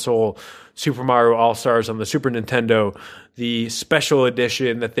Console, Super Mario All-Stars on the Super Nintendo, the special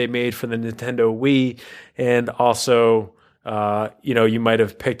edition that they made for the Nintendo Wii, and also, you might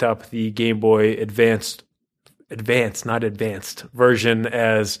have picked up the Game Boy Advanced, not advanced version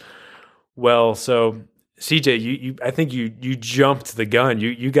as well. So CJ, I think you jumped the gun.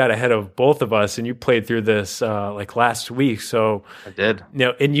 You got ahead of both of us, and you played through this like last week. So I did.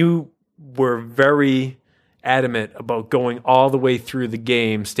 And you were very adamant about going all the way through the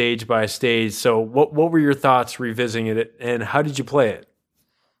game, stage by stage. So what were your thoughts revisiting it, and how did you play it?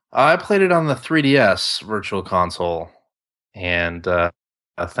 I played it on the 3DS Virtual Console, and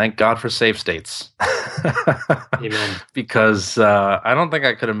thank God for save states. Amen. Because I don't think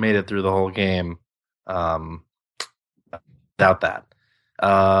I could have made it through the whole game without that.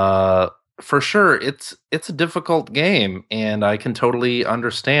 For sure, it's a difficult game, and I can totally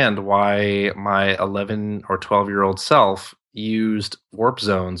understand why my 11 or 12-year-old self used warp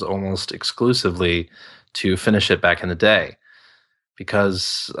zones almost exclusively to finish it back in the day.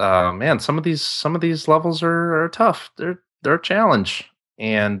 Because man, some of these levels are tough. They're a challenge,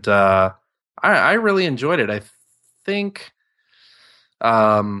 and I really enjoyed it. I think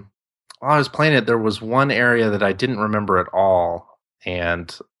while I was playing it, there was one area that I didn't remember at all,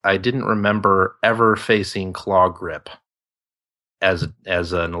 and I didn't remember ever facing claw grip as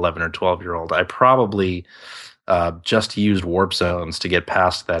an 11 or 12-year-old. I probably just used warp zones to get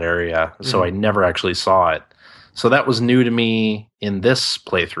past that area, so I never actually saw it. So that was new to me in this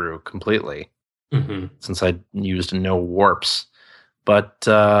playthrough completely, since I used no warps. But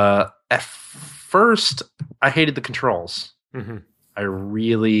at first, I hated the controls. I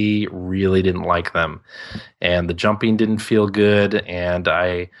really, really didn't like them. And the jumping didn't feel good, and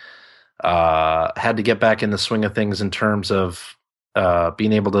I had to get back in the swing of things in terms of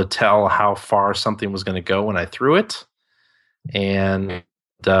being able to tell how far something was going to go when I threw it. And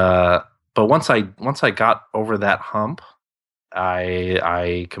but once I got over that hump,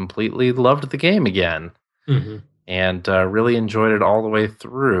 I completely loved the game again, and really enjoyed it all the way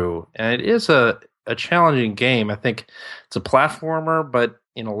through. And it is a challenging game. I think it's a platformer, but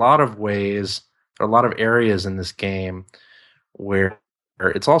in a lot of ways, there are a lot of areas in this game where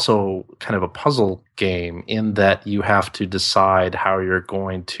it's also kind of a puzzle game, in that you have to decide how you're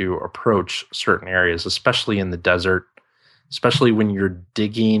going to approach certain areas, especially in the desert, especially when you're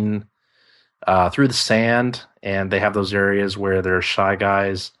digging through the sand, and they have those areas where there are Shy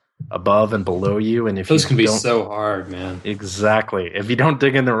Guys above and below you, and if those can be so hard, man. Exactly. If you don't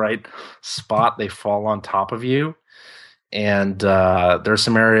dig in the right spot, they fall on top of you. And there are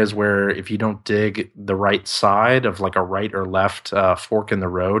some areas where if you don't dig the right side of like a right or left fork in the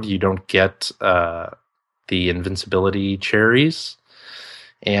road, you don't get the invincibility cherries.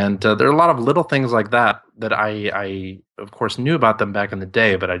 And there are a lot of little things like that I of course knew about them back in the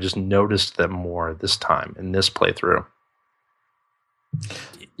day, but I just noticed them more this time in this playthrough.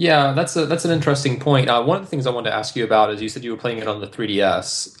 Yeah, that's an interesting point. One of the things I wanted to ask you about is you said you were playing it on the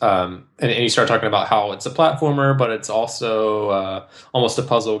 3DS, and you started talking about how it's a platformer, but it's also almost a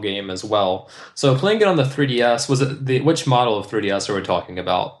puzzle game as well. So playing it on the 3DS, was it which model of 3DS are we talking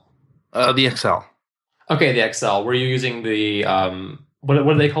about? The XL. Okay, the XL. Were you using the what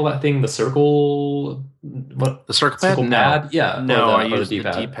do they call that thing? The circle? What? The circle pad? Pad? Yeah. No, I used used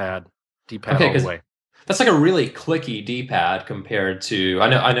the D-pad. D-pad all the way. That's like a really clicky D-pad compared to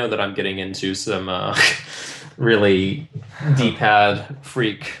I know that I'm getting into some really D-pad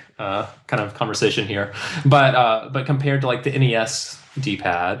freak kind of conversation here, but compared to like the NES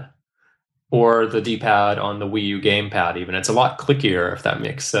D-pad or the D-pad on the Wii U gamepad, even it's a lot clickier, if that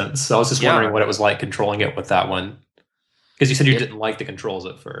makes sense. So I was just wondering what it was like controlling it with that one, because you said you didn't like the controls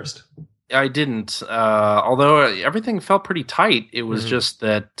at first. I didn't. Although everything felt pretty tight, it was just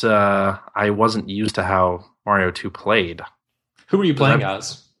that I wasn't used to how Mario 2 played. Who were you playing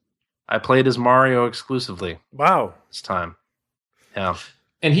as? I played as Mario exclusively. Wow. This time. Yeah.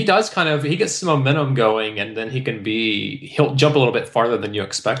 And he does he gets some momentum going, and then he'll jump a little bit farther than you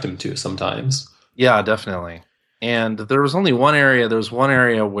expect him to sometimes. Yeah, definitely. And there was only one area. There was one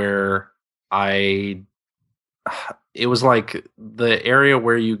area where it was like the area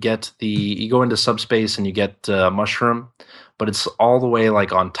where you go into subspace and you get mushroom, but it's all the way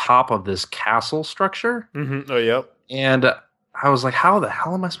like on top of this castle structure. Mm-hmm. Oh, yep. And I was like, how the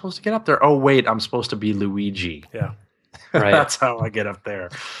hell am I supposed to get up there? Oh, wait, I'm supposed to be Luigi. Yeah. Right. That's how I get up there.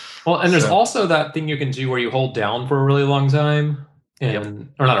 Well, and there's also that thing you can do where you hold down for a really long time, or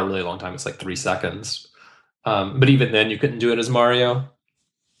not a really long time. It's like 3 seconds. But even then, you couldn't do it as Mario.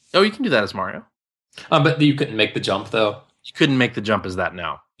 Oh, you can do that as Mario. But you couldn't make the jump, though. You couldn't make the jump as that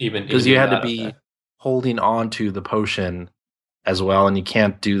now. Because you had to be holding on to the potion as well, and you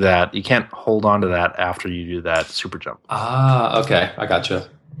can't do that. You can't hold on to that after you do that super jump. Ah, okay. I gotcha.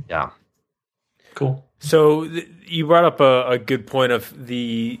 Yeah. Cool. So you brought up a good point of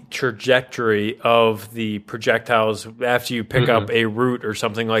the trajectory of the projectiles after you pick up a route or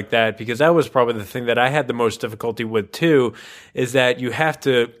something like that, because that was probably the thing that I had the most difficulty with too, is that you have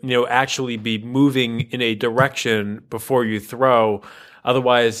to, actually be moving in a direction before you throw.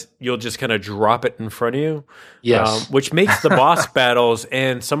 Otherwise, you'll just kind of drop it in front of you. Yes. Which makes the boss battles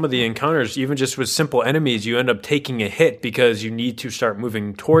and some of the encounters, even just with simple enemies, you end up taking a hit because you need to start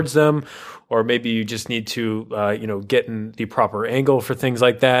moving towards them, or maybe you just need to, get in the proper angle for things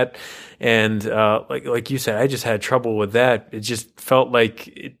like that. And like you said, I just had trouble with that. It just felt like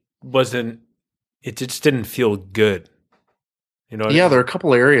it just didn't feel good. Yeah, there are a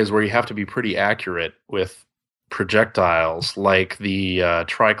couple areas where you have to be pretty accurate with projectiles, like the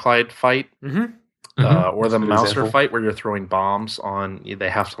Triclide fight, or the Mouser fight, where you're throwing bombs on. They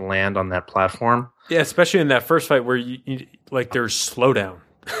have to land on that platform. Yeah, especially in that first fight where you there's slowdown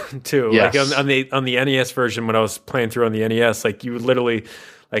too. Yes. Like on the NES version, when I was playing through on the NES, like you would literally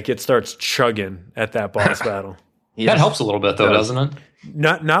it starts chugging at that boss battle. Yes. That helps a little bit though, doesn't it?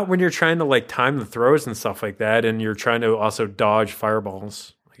 Not when you're trying to time the throws and stuff like that, and you're trying to also dodge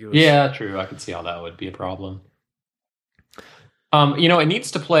fireballs. Yeah, true. I could see how that would be a problem. It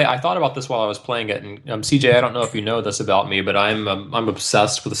needs to play. I thought about this while I was playing it, and CJ, I don't know if you know this about me, but I'm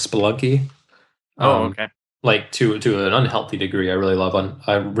obsessed with Spelunky. Okay. Like to an unhealthy degree. I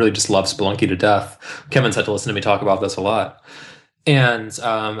really just love Spelunky to death. Kevin's had to listen to me talk about this a lot. And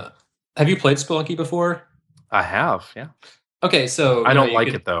have you played Spelunky before? I have, yeah. Okay, so I don't like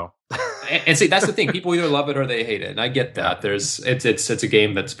it though. And see, that's the thing. People either love it or they hate it, and I get that. It's a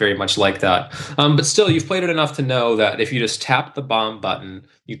game that's very much like that. But still, you've played it enough to know that if you just tap the bomb button,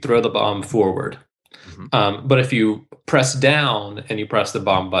 you throw the bomb forward. But if you press down and you press the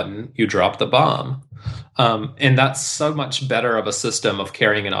bomb button, you drop the bomb. And that's so much better of a system of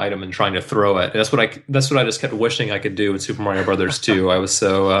carrying an item and trying to throw it. That's what I just kept wishing I could do with Super Mario Brothers 2. I was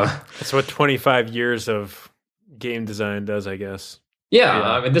so. That's what 25 years of game design does, I guess. Yeah,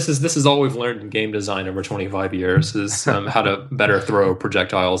 I mean, this is all we've learned in game design over 25 years is how to better throw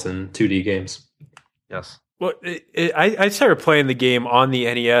projectiles in 2D games. Yes. Well, I started playing the game on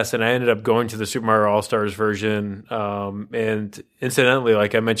the NES, and I ended up going to the Super Mario All-Stars version. And incidentally,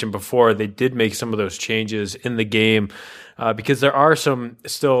 like I mentioned before, they did make some of those changes in the game because there are some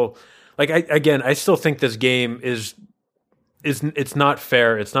still. I still think this game is it's not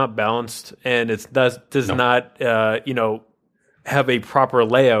fair, it's not balanced, and it does not have a proper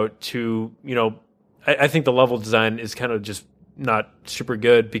layout to, I think the level design is kind of just not super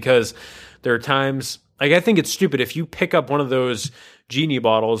good because there are times, I think it's stupid if you pick up one of those genie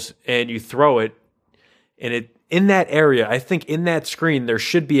bottles and you throw it, and in that area, I think in that screen, there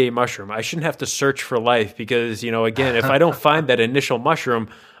should be a mushroom. I shouldn't have to search for life because, again, if I don't find that initial mushroom,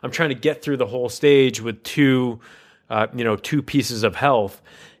 I'm trying to get through the whole stage with two pieces of health.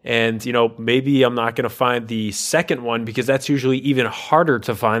 And, maybe I'm not going to find the second one because that's usually even harder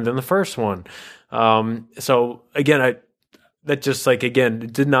to find than the first one. So again,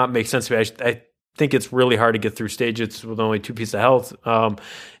 it did not make sense to me. I think it's really hard to get through stages with only 2 pieces of health.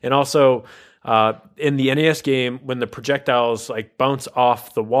 And also in the NES game, when the projectiles bounce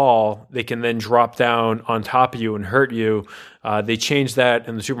off the wall, they can then drop down on top of you and hurt you. They changed that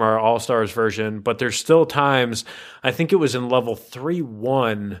in the Super Mario All-Stars version, but there's still times, I think it was in level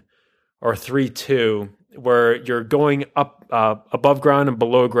 3-1 or 3-2, where you're going up above ground and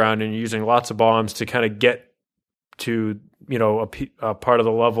below ground, and you're using lots of bombs to kind of get to a part of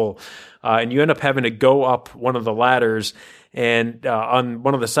the level, and you end up having to go up one of the ladders, and on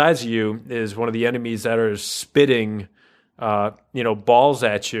one of the sides of you is one of the enemies that are spitting, balls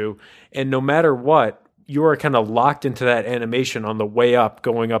at you, and no matter what, you are kind of locked into that animation on the way up,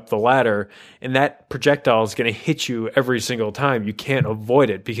 going up the ladder, and that projectile is going to hit you every single time. You can't avoid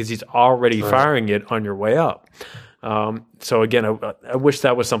it because he's already firing it on your way up. So again, I wish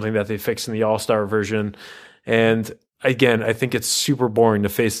that was something that they fixed in the All-Star version. And again, I think it's super boring to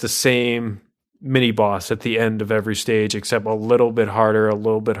face the same mini boss at the end of every stage, except a little bit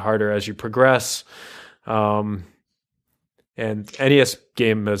harder as you progress. And NES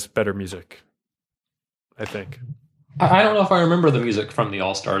game has better music, I think. I don't know if I remember the music from the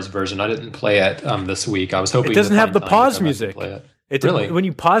All-Stars version. I didn't play it this week. I was hoping it doesn't to have find the time to pause come back and music. play it. Really? When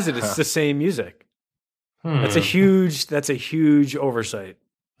you pause it, it's the same music. That's a huge oversight.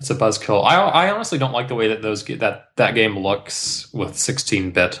 It's a buzzkill. I honestly don't like the way that that game looks with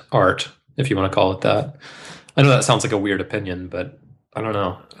 16-bit art, if you want to call it that. I know that sounds like a weird opinion, but I don't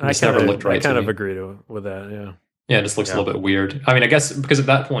know. It's never looked right. I kind of agree with that. Yeah. Yeah, it just looks a little bit weird. I mean, I guess because at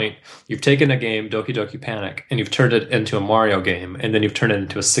that point, you've taken a game, Doki Doki Panic, and you've turned it into a Mario game, and then you've turned it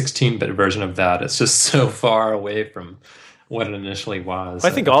into a 16-bit version of that. It's just so far away from what it initially was. I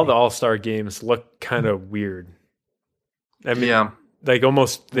think all the All-Star games look kind of weird. I mean, like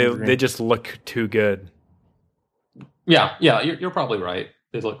almost they just look too good. Yeah, you're probably right.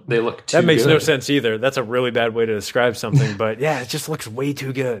 They look too That makes good. no sense either. That's a really bad way to describe something, but yeah, it just looks way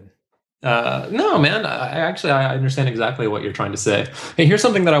too good. No, man. I understand exactly what you're trying to say. Hey, here's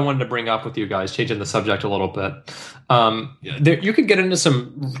something that I wanted to bring up with you guys, changing the subject a little bit. You could get into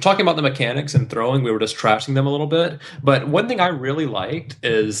some talking about the mechanics and throwing. We were just trashing them a little bit, but one thing I really liked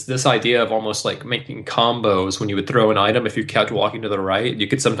is this idea of almost like making combos. When you would throw an item, if you kept walking to the right, you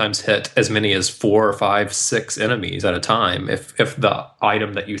could sometimes hit as many as 4 or 5, 6 enemies at a time if the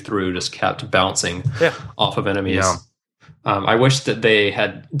item that you threw just kept bouncing off of enemies. Yeah. I wish that they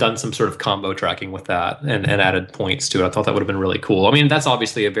had done some sort of combo tracking with that and added points to it. I thought that would have been really cool. I mean, that's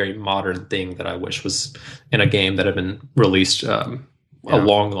obviously a very modern thing that I wish was in a game that had been released a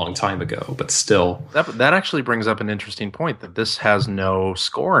long time ago, but still. That actually brings up an interesting point, that this has no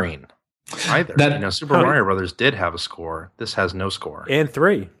scoring either. Super Mario Brothers did have a score. This has no score. And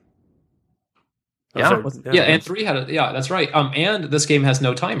 3. Yeah. And 3 had that's right. And this game has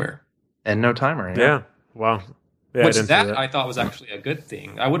no timer. And no timer. Yeah. Wow. Yeah, Which I thought was actually a good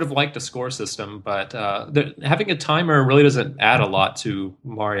thing. I would have liked a score system, but having a timer really doesn't add a lot to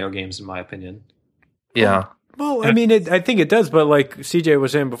Mario games, in my opinion. Yeah. Well, I mean, I think it does, but like CJ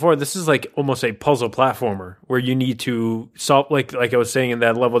was saying before, this is like almost a puzzle platformer where you need to solve, like I was saying in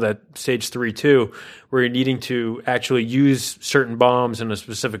that level, that stage 3 too, where you're needing to actually use certain bombs in a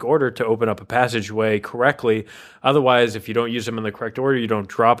specific order to open up a passageway correctly. Otherwise, if you don't use them in the correct order, you don't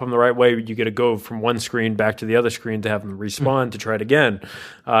drop them the right way, you get to go from one screen back to the other screen to have them respawn to try it again.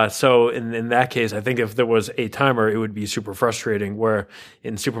 So in that case, I think if there was a timer, it would be super frustrating, where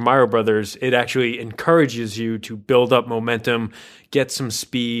in Super Mario Brothers, it actually encourages you to build up momentum, get some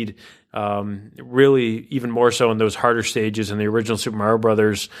speed, really even more so in those harder stages in the original Super Mario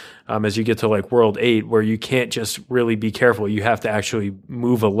Brothers, as you get to like World 8, where you can't just really be careful. You have to actually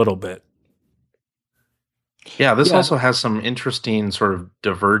move a little bit. Yeah, this also has some interesting sort of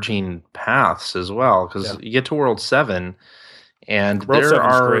diverging paths as well, because you get to World 7, and there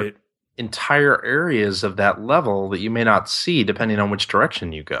are entire areas of that level that you may not see depending on which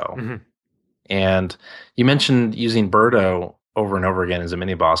direction you go. Mm-hmm. And you mentioned using Birdo over and over again as a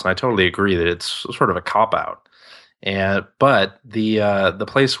mini boss, and I totally agree that it's sort of a cop out. But the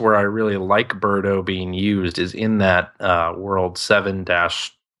place where I really like Birdo being used is in that World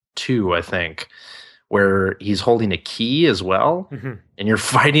 7-2, I think, where he's holding a key as well, and you're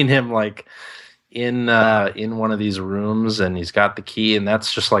fighting him like in one of these rooms, and he's got the key, and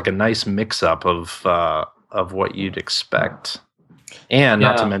that's just like a nice mix up of what you'd expect, and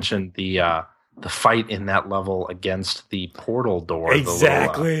not to mention the fight in that level against the portal door,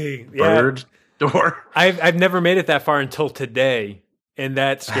 exactly, the little, bird door. I've never made it that far until today, and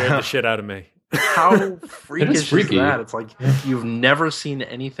that scared the shit out of me. How freakish is that? It's like you've never seen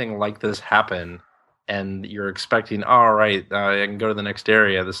anything like this happen, and you're expecting, all right, I can go to the next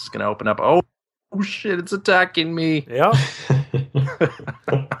area. This is going to open up. Oh shit, it's attacking me. Yeah.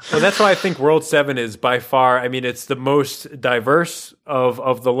 Well, that's why I think World 7 is by far, I mean, it's the most diverse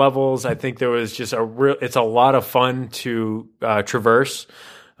of the levels. I think there was just it's a lot of fun to traverse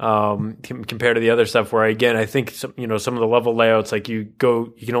compared to the other stuff, where again, I think some of the level layouts, like you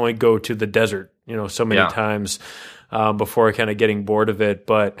can only go to the desert, so many times before kind of getting bored of it.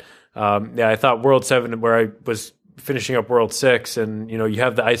 But I thought World 7, where I was finishing up World 6, and you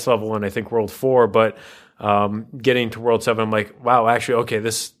have the ice level in I think World 4, but getting to World 7, I'm like, wow, actually, okay,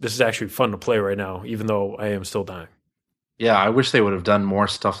 this is actually fun to play right now, even though I am still dying. Yeah, I wish they would have done more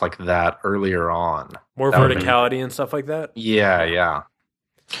stuff like that earlier on. More verticality and stuff like that? Yeah, yeah.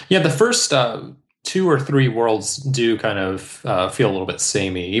 Yeah, the first 2 or 3 worlds do kind of feel a little bit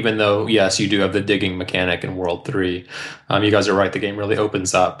samey, even though, yes, you do have the digging mechanic in World 3. You guys are right, the game really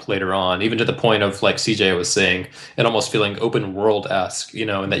opens up later on, even to the point of, like CJ was saying, it almost feeling open world-esque,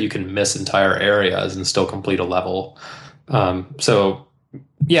 and that you can miss entire areas and still complete a level. So,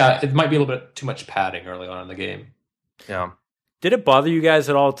 yeah, it might be a little bit too much padding early on in the game. Yeah. Did it bother you guys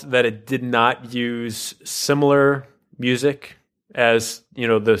at all that it did not use similar music as,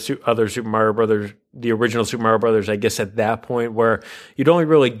 the other Super Mario Brothers, the original Super Mario Brothers, I guess at that point, where you'd only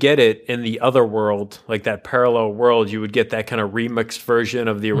really get it in the other world, like that parallel world, you would get that kind of remixed version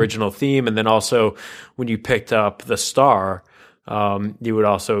of the original theme. And then also when you picked up the star, you would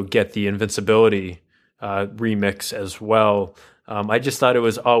also get the invincibility remix as well. I just thought it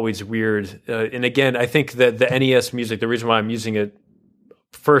was always weird. And again, I think that the NES music, the reason why I'm using it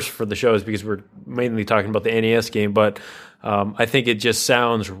first for the show is because we're mainly talking about the NES game, but I think it just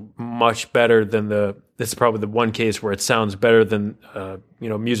sounds much better than this is probably the one case where it sounds better than,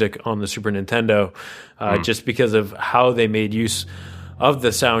 music on the Super Nintendo, just because of how they made use of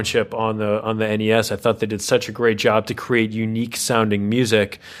the sound chip on the NES. I thought they did such a great job to create unique sounding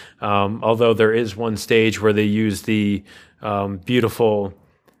music. Although there is one stage where they use the beautiful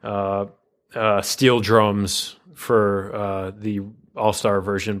steel drums for the All-Star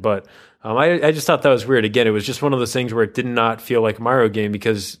version, but I just thought that was weird. Again, it was just one of those things where it did not feel like a Mario game,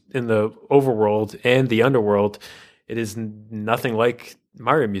 because in the overworld and the underworld, it is nothing like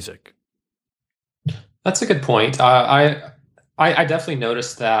Mario music. That's a good point. I definitely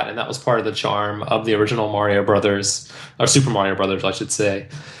noticed that, and that was part of the charm of the original Mario Brothers, or Super Mario Brothers, I should say.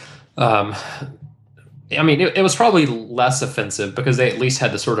 It was probably less offensive because they at least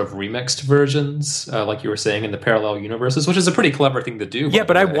had the sort of remixed versions, like you were saying, in the parallel universes, which is a pretty clever thing to do. Yeah,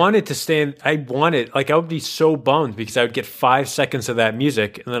 but I wanted to stay in. I would be so bummed because I would get 5 seconds of that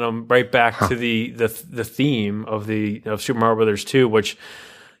music, and then I'm right back to the theme of Super Mario Brothers 2, which,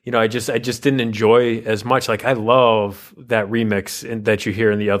 I just didn't enjoy as much. Like, I love that remix that you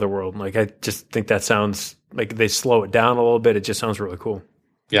hear in the other world. Like, I just think that sounds like they slow it down a little bit. It just sounds really cool.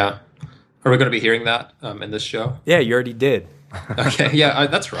 Yeah. Are we going to be hearing that in this show? Yeah, you already did. Okay, yeah,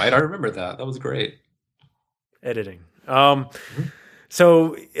 that's right. I remember that. That was great. Editing. So,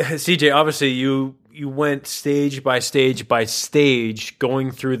 CJ, obviously you went stage by stage by stage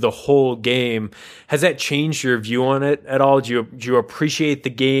going through the whole game. Has that changed your view on it at all? Do you appreciate the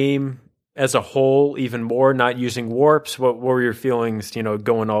game as a whole even more, not using warps? What were your feelings,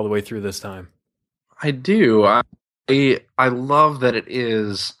 going all the way through this time? I do. I love that it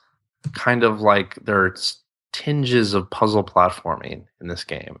is kind of like there's tinges of puzzle platforming in this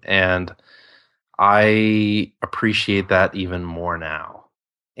game, and I appreciate that even more now.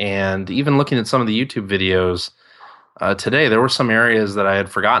 And even looking at some of the YouTube videos today, there were some areas that I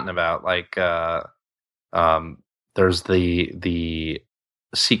had forgotten about, like there's the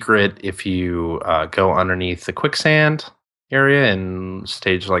secret if you go underneath the quicksand area in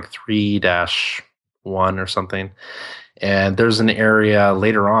stage like 3-1 or something. And there's an area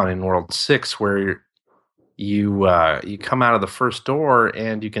later on in World 6 where you come out of the first door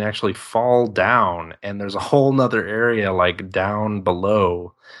and you can actually fall down, and there's a whole nother area like down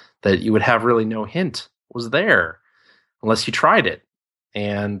below that you would have really no hint was there unless you tried it.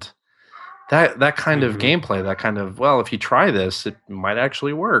 And that kind of gameplay, that kind of, well, if you try this, it might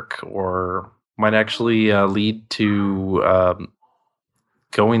actually work, or might actually lead to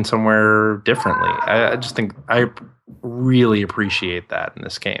going somewhere differently. I just think I really appreciate that in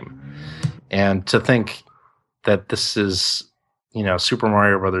this game. And to think that this is, Super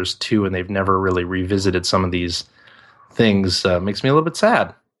Mario Brothers 2, and they've never really revisited some of these things makes me a little bit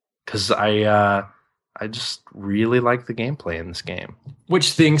sad, because I just really like the gameplay in this game.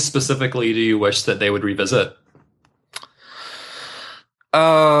 Which things specifically do you wish that they would revisit?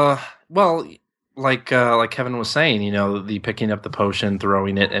 Well, like Kevin was saying, the picking up the potion,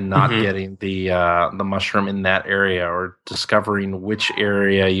 throwing it, and not getting the mushroom in that area, or discovering which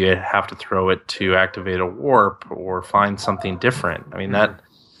area you have to throw it to activate a warp or find something different. I mean, that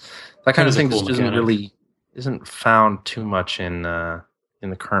kind of thing just isn't found too much in the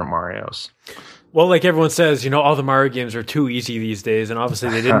current Marios. Well, like everyone says, all the Mario games are too easy these days, and obviously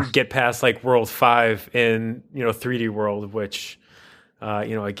they didn't get past like World 5 in 3D World, which.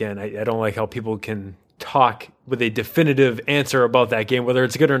 Again, I don't like how people can talk with a definitive answer about that game, whether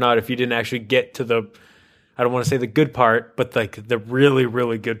it's good or not, if you didn't actually get to I don't want to say the good part, but like the really,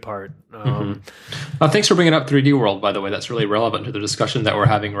 really good part. Thanks for bringing up 3D World, by the way. That's really relevant to the discussion that we're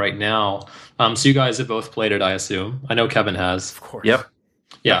having right now. So you guys have both played it, I assume. I know Kevin has. Of course. Yep.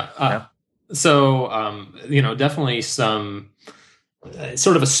 Yeah. So, definitely some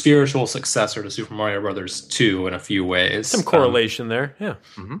sort of a spiritual successor to Super Mario Brothers 2 in a few ways. Some correlation there. Yeah.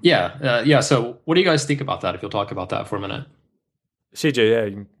 Yeah. So what do you guys think about that, if you'll talk about that for a minute? CJ, yeah,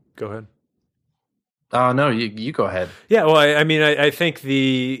 you can go ahead. No, you go ahead. Yeah, well, I think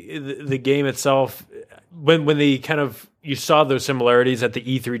the game itself, when the kind of you saw those similarities at the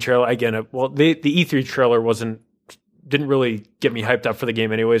E3 trailer again. The E3 trailer didn't really get me hyped up for the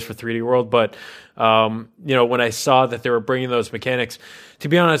game, anyways, for 3D World. But when I saw that they were bringing those mechanics, to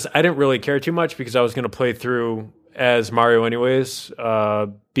be honest, I didn't really care too much because I was going to play through as Mario, anyways.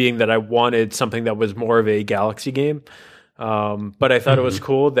 Being that I wanted something that was more of a Galaxy game, but I thought it was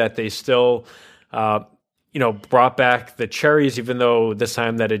cool that they still. Brought back the cherries, even though this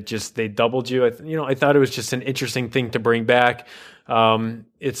time that they doubled you. I thought it was just an interesting thing to bring back.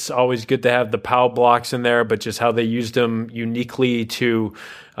 It's always good to have the POW blocks in there, but just how they used them uniquely to,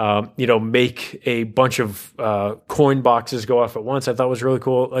 make a bunch of coin boxes go off at once, I thought was really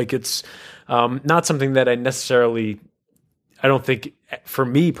cool. Like it's not something that I don't think, for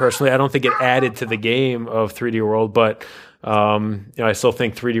me personally, I don't think it added to the game of 3D World, but I still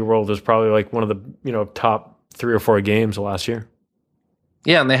think 3D World is probably like one of the top 3 or 4 games last year.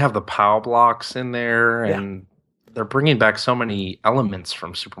 Yeah, and they have the POW blocks in there, and they're bringing back so many elements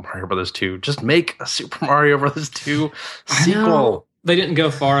from Super Mario Brothers 2. Just make a Super Mario Brothers 2 sequel. They didn't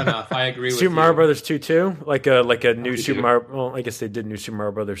go far enough. I agree with you. Super Mario Brothers 2 too? Like a new Super Mario. Well, I guess they did new Super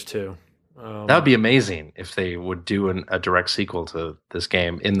Mario Brothers 2. That would be amazing if they would do a direct sequel to this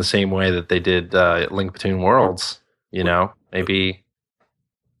game in the same way that they did Link Between Worlds. Maybe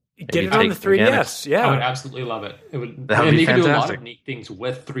get it on the 3DS. Yeah, I would absolutely love it. It would. That would be you can do a lot fantastic. of neat things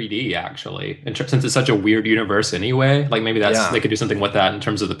with 3D actually, since it's such a weird universe anyway. Like maybe they could do something with that in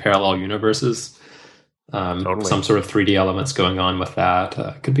terms of the parallel universes. Totally. Some sort of 3D elements going on with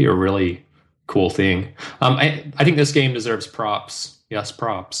that could be a really cool thing. I think this game deserves props. Yes,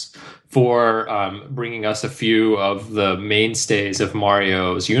 props for bringing us a few of the mainstays of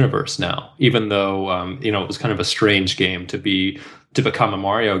Mario's universe now. Even though it was kind of a strange game to become a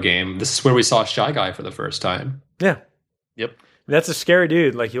Mario game. This is where we saw Shy Guy for the first time. Yeah. Yep. That's a scary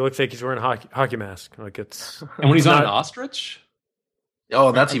dude. Like he looks like he's wearing a hockey mask. Like it's. And when he's on an ostrich.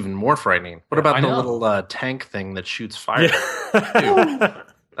 Oh, that's even more frightening. What about the little tank thing that shoots fire? Dude,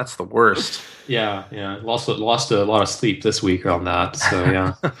 that's the worst. Yeah. Lost a lot of sleep this week on that. So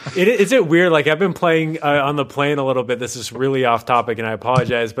yeah. Is it weird? Like I've been playing on the plane a little bit. This is really off topic, and I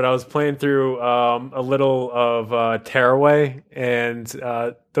apologize. But I was playing through a little of Tearaway, and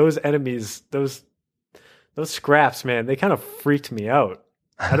those enemies, those scraps, man, they kind of freaked me out.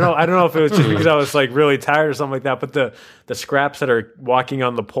 I don't know if it was just because I was like really tired or something like that. But the scraps that are walking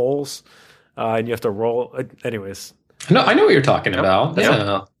on the poles, and you have to roll. Anyways. No, I know what you're talking about.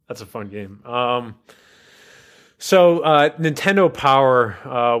 Yeah. That's a fun game. So Nintendo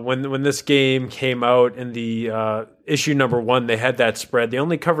Power, when this game came out in the issue number 1, they had that spread. They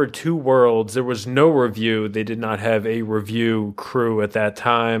only covered 2 worlds. There was no review. They did not have a review crew at that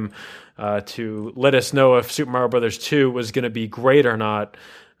time to let us know if Super Mario Brothers 2 was going to be great or not.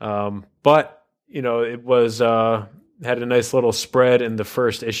 But it was had a nice little spread in the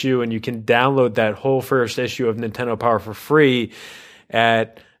first issue, and you can download that whole first issue of Nintendo Power for free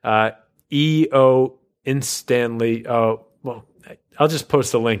at EO Instantly. Well, I'll just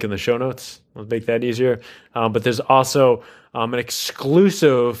post the link in the show notes. I'll make that easier. But there's also an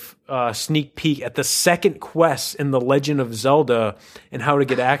exclusive sneak peek at the second quest in The Legend of Zelda and how to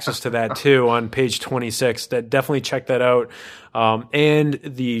get access to that too on page 26. Definitely check that out. And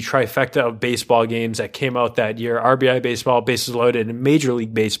the trifecta of baseball games that came out that year: RBI Baseball, Bases Loaded, and Major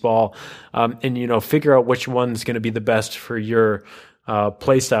League Baseball. And figure out which one's going to be the best for your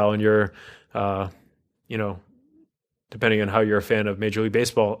play style and your depending on how you're a fan of Major League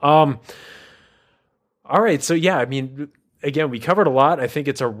Baseball. All right. So yeah, again, we covered a lot. I think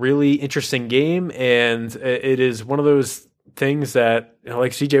it's a really interesting game, and it is one of those things that,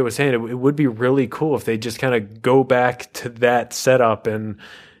 like CJ was saying, it would be really cool if they just kind of go back to that setup and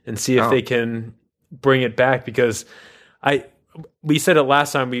see if they can bring it back, because we said it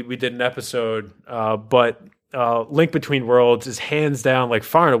last time we did an episode, but Link Between Worlds is hands down, like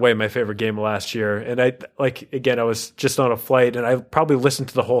far and away, my favorite game of last year. And I was just on a flight, and I probably listened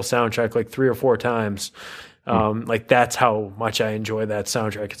to the whole soundtrack like 3 or 4 times. Like that's how much I enjoy that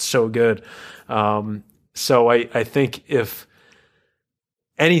soundtrack. It's so good. So I think if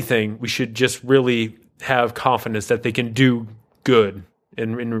anything, we should just really have confidence that they can do good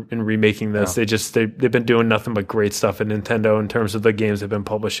in remaking this. They've been doing nothing but great stuff at Nintendo in terms of the games they've been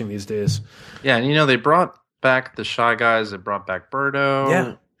publishing these days. Yeah, and they brought back the Shy Guys, they brought back Birdo.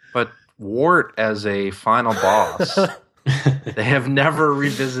 Yeah. But Wart as a final boss, they have never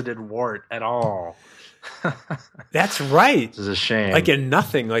revisited Wart at all. That's right. This is a shame. Like in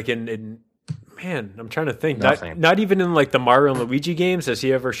nothing, like in man, I'm trying to think. Nothing. Not even in like the Mario and Luigi games. Has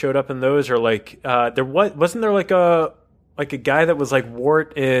he ever showed up in those? Or like wasn't there like a guy that was like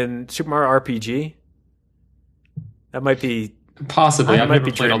Wart in Super Mario RPG? That might be possibly. I've might never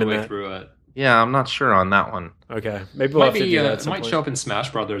be played all the way dreaming that. through it. Yeah, I'm not sure on that one. Okay, maybe we'll have to do that. It might show up in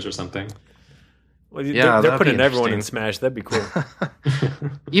Smash Brothers or something. Well, Yeah, they're that'd putting be everyone in interesting. Smash. That'd be cool.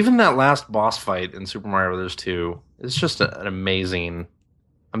 Even that last boss fight in Super Mario Bros. 2 is just an amazing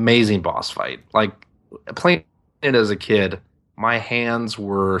boss fight. Like, playing it as a kid, my hands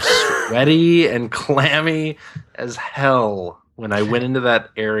were sweaty and clammy as hell when I went into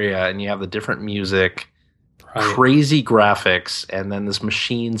that area and you have the different music, crazy graphics, and then this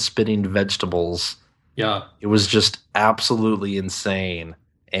machine spitting vegetables. Yeah. It was just absolutely insane.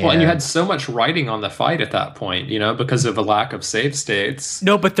 And you had so much writing on the fight at that point, because of a lack of save states.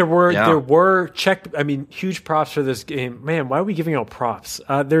 No, but there were huge props for this game. Man, why are we giving out props?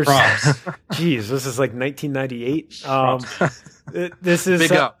 There's Props. Geez, this is like 1998. This is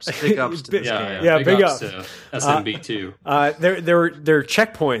big ups to this game. Yeah, big ups ups. to SMB2. There are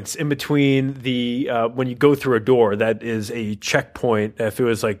checkpoints in between the when you go through a door. That is a checkpoint. If it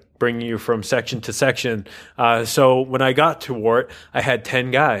was like bringing you from section to section. So when I got to Wart, I had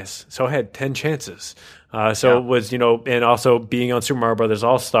 10 guys. So I had 10 chances. It was, and also being on Super Mario Brothers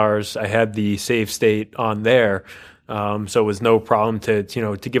All Stars, I had the save state on there. So it was no problem to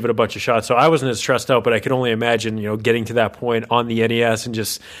give it a bunch of shots. So I wasn't as stressed out, but I could only imagine, getting to that point on the NES and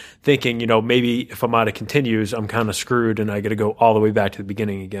just thinking, maybe if I'm out of continues, I'm kind of screwed and I got to go all the way back to the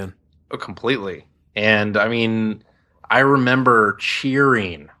beginning again. Oh, completely. And I mean, I remember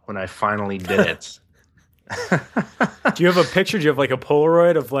cheering when I finally did it. Do you have a picture? Do you have like a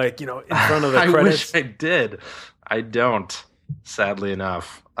Polaroid of like, in front of the credits? I wish I did. I don't, sadly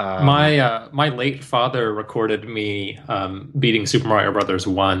enough. My late father recorded me beating Super Mario Brothers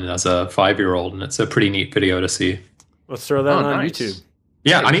 1 as a 5-year-old, and it's a pretty neat video to see. Let's throw that on nice. YouTube.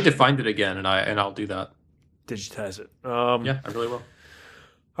 Yeah, I need to find it again, and I'll do that. Digitize it. Yeah, I really will.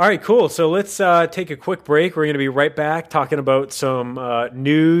 All right, cool. So let's take a quick break. We're going to be right back talking about some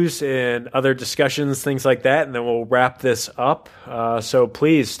news and other discussions, things like that, and then we'll wrap this up. So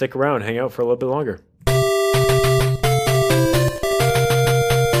please stick around, hang out for a little bit longer.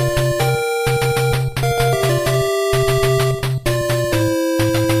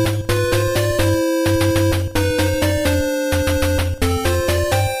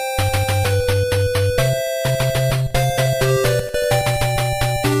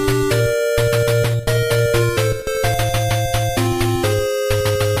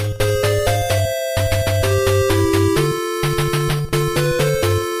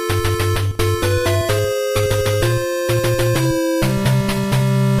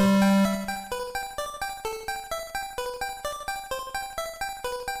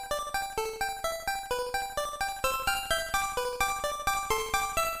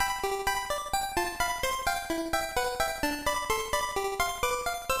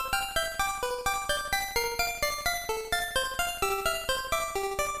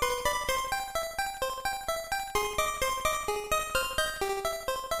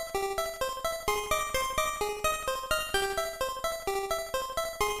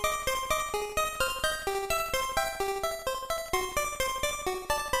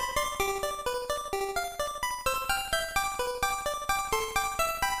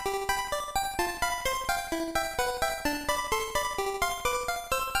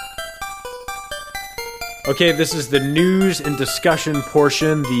 Okay, this is the news and discussion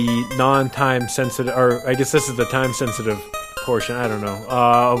portion, the non-time sensitive, or I guess this is the time sensitive portion, I don't know,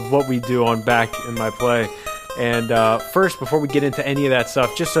 of what we do on Back in My Play. And first, before we get into any of that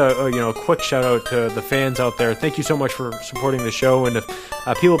stuff, just a quick shout out to the fans out there. Thank you so much for supporting the show. And if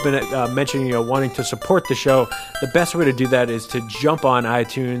people have been mentioning wanting to support the show, the best way to do that is to jump on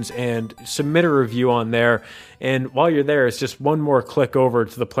iTunes and submit a review on there. And while you're there, it's just one more click over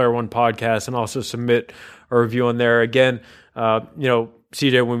to the Player One podcast and also submit a review on there. Again,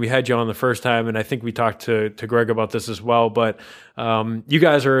 CJ, when we had you on the first time, and I think we talked to Greg about this as well, but you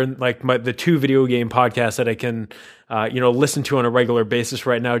guys are in like the two video game podcasts that I can, listen to on a regular basis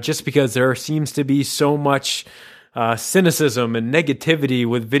right now, just because there seems to be so much cynicism and negativity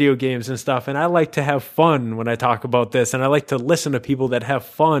with video games and stuff. And I like to have fun when I talk about this, and I like to listen to people that have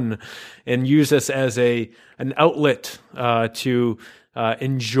fun and use this as an outlet to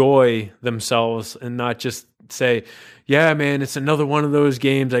enjoy themselves and not just say, yeah, man, it's another one of those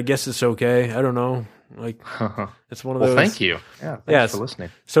games. I guess it's okay. I don't know. Like, it's one of those. Thank you. Yeah, thanks for listening.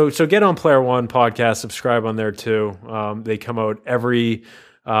 So get on Player One podcast, subscribe on there too. They come out every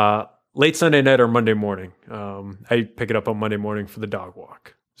late Sunday night or Monday morning. I pick it up on Monday morning for the dog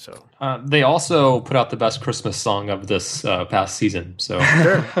walk. So they also put out the best Christmas song of this past season. So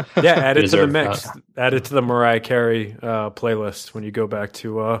sure. Yeah, add it to the mix. Add it to the Mariah Carey playlist when you go back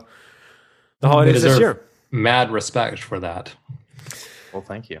to the holidays this year. Mad respect for that. Well,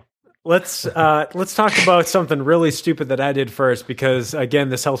 thank you. Let's talk about something really stupid that I did first, because again,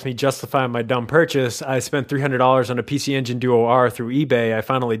 this helps me justify my dumb purchase. I spent $300 on a PC Engine Duo R through eBay. I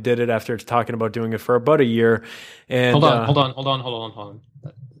finally did it after talking about doing it for about a year. And hold on.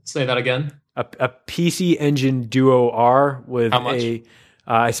 Say that again. A PC Engine Duo R with how much?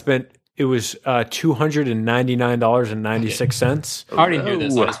 It was $299.96. I already knew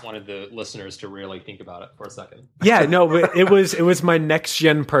this. I just wanted the listeners to really think about it for a second. Yeah, no, but it was my next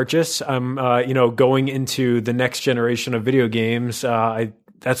gen purchase. I'm going into the next generation of video games.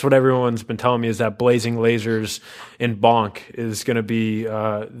 That's what everyone's been telling me, is that Blazing Lasers and Bonk is going to be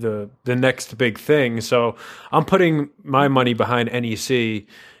the next big thing. So I'm putting my money behind NEC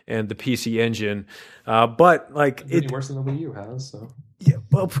and the PC Engine. But like, it's worse than the Wii U has. So. Yeah,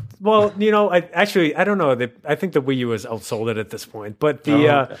 well, I don't know. I think the Wii U has outsold it at this point. But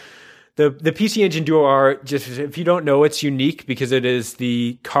the PC Engine Duo R, just if you don't know, it's unique because it is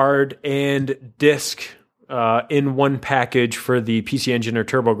the card and disc in one package for the PC Engine or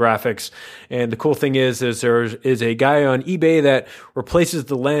TurboGrafx. And the cool thing is there is a guy on eBay that replaces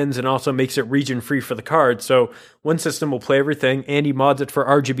the lens and also makes it region free for the card. So one system will play everything, and he mods it for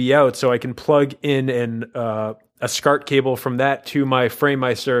RGB out, so I can plug in a SCART cable from that to my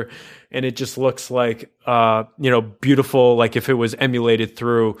FrameMeister, and it just looks like beautiful, like if it was emulated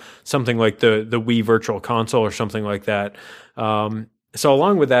through something like the Wii Virtual Console or something like that. So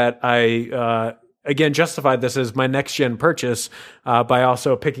along with that, I again justified this as my next gen purchase by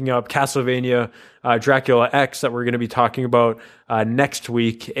also picking up Castlevania Dracula X that we're going to be talking about next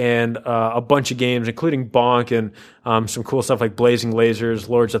week, and a bunch of games including Bonk and some cool stuff like Blazing Lasers,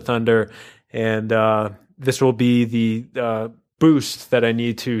 Lords of Thunder, and this will be the boost that I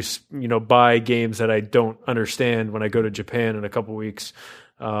need to, buy games that I don't understand when I go to Japan in a couple weeks.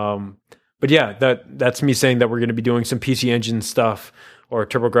 But yeah, that's me saying that we're going to be doing some PC Engine stuff or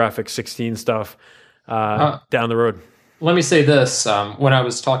TurboGrafx 16 stuff down the road. Let me say this. When I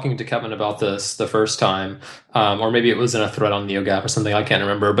was talking to Kevin about this the first time, or maybe it was in a thread on NeoGAF or something, I can't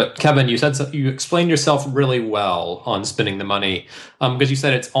remember. But Kevin, you explained yourself really well on spending the money, because you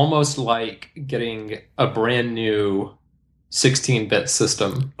said it's almost like getting a brand new 16-bit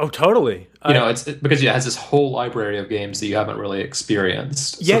system. Oh, totally. It's because it has this whole library of games that you haven't really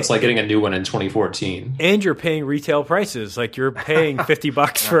experienced. So it's like getting a new one in 2014. And you're paying retail prices. Like you're paying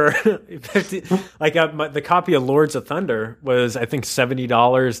 $50 for 50. Like the copy of Lords of Thunder was, I think,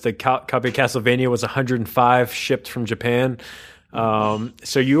 $70. The copy of Castlevania was $105 shipped from Japan.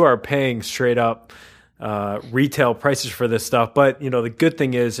 So you are paying straight up retail prices for this stuff. But the good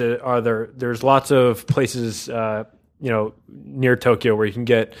thing is, there's lots of places near Tokyo where you can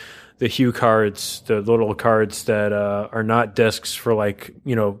get the Hue cards, the little cards that are not discs for like,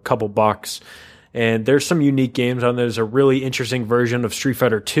 a couple bucks. And there's some unique games on there. There's a really interesting version of Street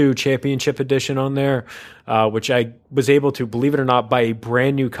Fighter 2 Championship Edition on there, which I was able to, believe it or not, buy a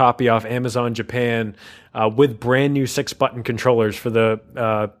brand new copy off Amazon Japan with brand new 6-button controllers for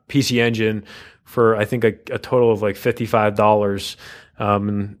the PC Engine for, I think, a total of like $55.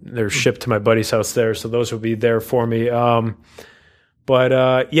 And they're shipped to my buddy's house there, so those will be there for me.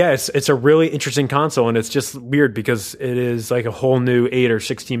 But it's a really interesting console, and it's just weird because it is like a whole new 8 or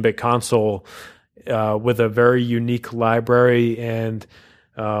 16-bit console with a very unique library. And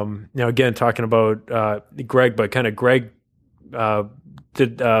again, talking about Greg, but kind of Greg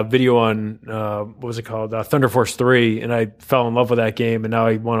did a video on what was it called, Thunder Force 3, and I fell in love with that game, and now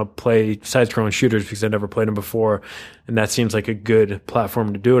I want to play side-scrolling shooters because I never played them before, and that seems like a good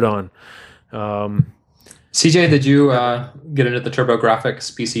platform to do it on. CJ, did you get into the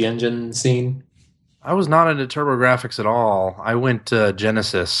TurboGrafx PC Engine scene? I was not into TurboGrafx at all. I went to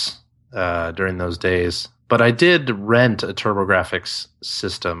Genesis during those days, but I did rent a TurboGrafx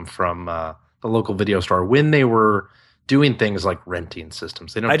system from the local video store when they were doing things like renting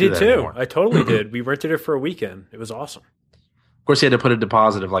systems. They don't. I do did that too. anymore. I totally did. We rented it for a weekend. It was awesome. Of course, you had to put a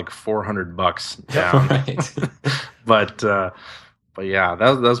deposit of like $400 down. Right. But yeah,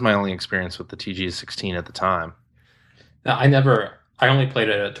 that was my only experience with the TG16 at the time. I only played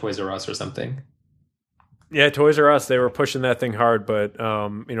it at Toys R Us or something. Yeah, Toys R Us, they were pushing that thing hard, but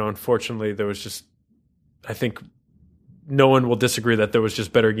unfortunately, there was just, I think, no one will disagree that there was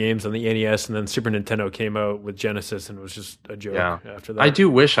just better games on the NES, and then Super Nintendo came out with Genesis, and it was just a joke after that. I do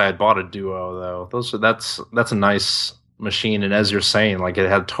wish I had bought a Duo though. That's a nice machine, and as you're saying, like it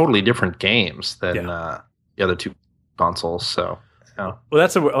had totally different games than the other two consoles. So. Yeah. Well,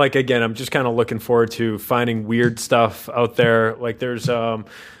 that's again, I'm just kind of looking forward to finding weird stuff out there. Like there's a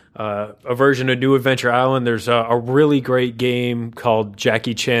version of New Adventure Island. There's a really great game called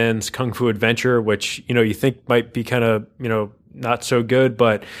Jackie Chan's Kung Fu Adventure, which you think might be kind of not so good,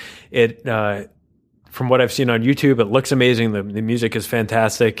 but it from what I've seen on YouTube, it looks amazing. The music is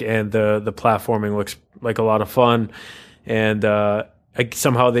fantastic, and the platforming looks like a lot of fun. And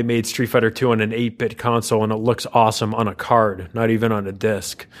somehow they made Street Fighter 2 on an 8-bit console, and it looks awesome on a card, not even on a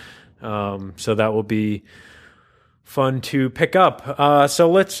disc. So that will be fun to pick up.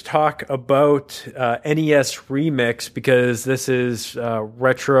 So let's talk about NES Remix, because this is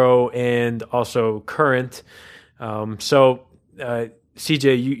retro and also current. So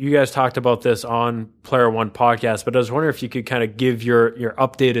CJ, you guys talked about this on Player One podcast, but I was wondering if you could kind of give your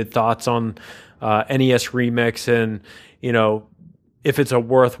updated thoughts on NES Remix, and if it's a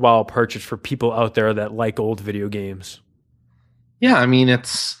worthwhile purchase for people out there that like old video games. Yeah, I mean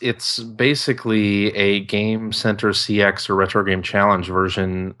it's basically a Game Center CX or Retro Game Challenge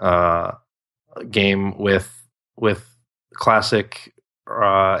version game with classic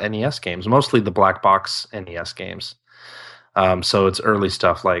NES games, mostly the black box NES games. So it's early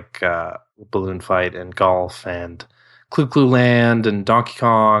stuff like Balloon Fight and Golf and Clue Clue Land and Donkey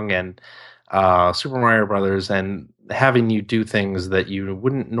Kong and Super Mario Brothers, and having you do things that you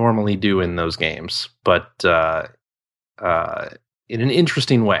wouldn't normally do in those games, but in an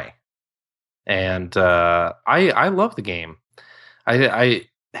interesting way. And I love the game. I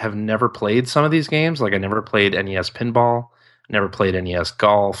have never played some of these games. Like I never played NES Pinball, never played NES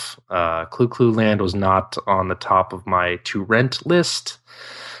Golf. Clue Clue Land was not on the top of my to rent list.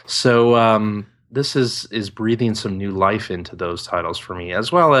 So this is breathing some new life into those titles for me,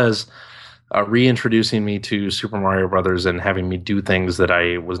 as well as reintroducing me to Super Mario Brothers and having me do things that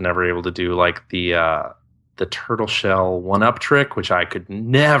I was never able to do, like the turtle shell 1-up trick, which I could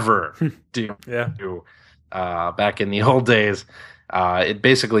never do back in the old days. It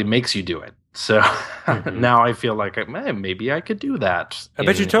basically makes you do it. So now I feel like maybe I could do that. I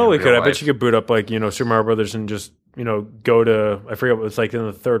bet you totally could. I bet you could boot up Super Mario Brothers and just go to, I forget what it's like, in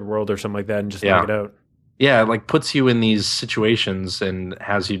the third world or something like that, and just knock it out. Yeah, it like puts you in these situations and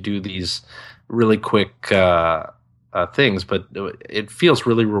has you do these really quick things, but it feels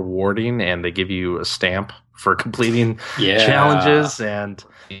really rewarding, and they give you a stamp for completing challenges. And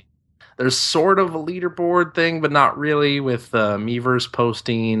there's sort of a leaderboard thing, but not really, with Miiverse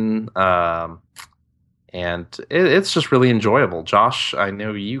posting. And it's just really enjoyable. Josh, I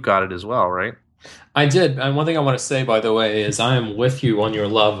know you got it as well, right? I did. And one thing I want to say, by the way, is I am with you on your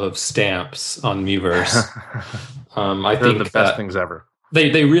love of stamps on Miiverse. I They're think the best things ever.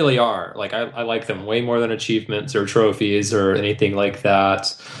 They really are. Like I like them way more than achievements or trophies or anything like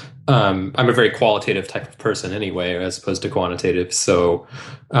that. I'm a very qualitative type of person anyway, as opposed to quantitative. So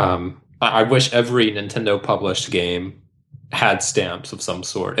I wish every Nintendo published game had stamps of some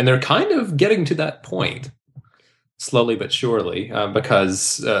sort, and they're kind of getting to that point, slowly but surely,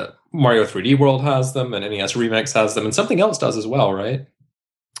 because Mario 3D World has them, and NES Remix has them, and something else does as well, right?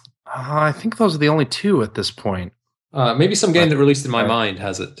 I think those are the only two at this point. Maybe some game that released in my mind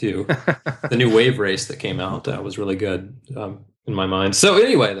has it too. The new Wave Race that came out was really good in my mind. So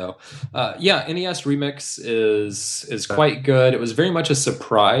anyway, though, NES Remix is quite good. It was very much a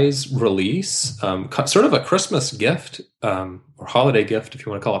surprise release, sort of a Christmas gift or holiday gift, if you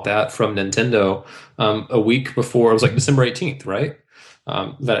want to call it that, from Nintendo a week before. It was like December 18th, right?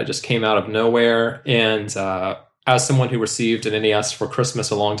 That it just came out of nowhere. And as someone who received an NES for Christmas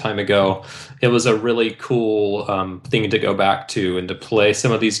a long time ago, it was a really cool thing to go back to and to play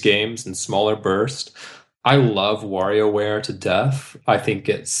some of these games in smaller bursts. I love WarioWare to death. I think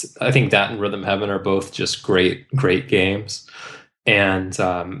that and Rhythm Heaven are both just great games. And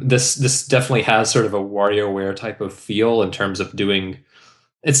this definitely has sort of a WarioWare type of feel in terms of doing.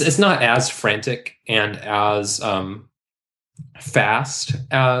 It's not as frantic and as fast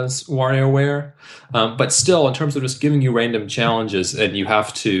as WarioWare, but still, in terms of just giving you random challenges and you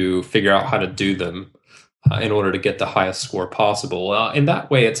have to figure out how to do them in order to get the highest score possible. In that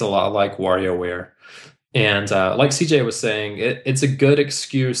way, it's a lot like WarioWare. And like CJ was saying, it's a good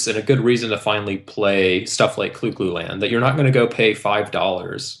excuse and a good reason to finally play stuff like Clu Clu Land, that you're not going to go pay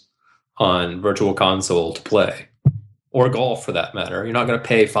 $5 on Virtual Console to play, or golf for that matter. You're not going to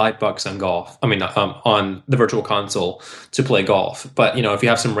pay $5 on golf. I mean, on the Virtual Console to play golf. But if you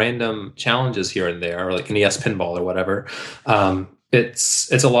have some random challenges here and there, or like an ES Pinball or whatever,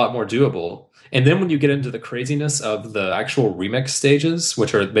 it's a lot more doable. And then when you get into the craziness of the actual remix stages,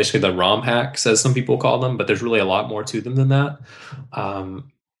 which are basically the ROM hacks, as some people call them, but there's really a lot more to them than that.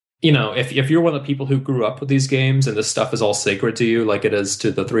 If you're one of the people who grew up with these games and this stuff is all sacred to you, like it is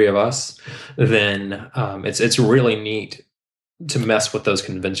to the three of us, then it's really neat to mess with those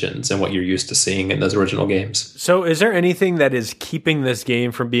conventions and what you're used to seeing in those original games. So is there anything that is keeping this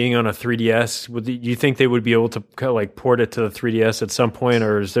game from being on a 3DS? Do you think they would be able to kind of like port it to the 3DS at some point,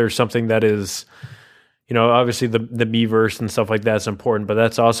 or is there something that is, obviously the Miiverse and stuff like that's important, but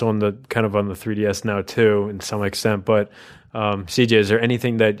that's also on the 3DS now too, in some extent. But CJ, is there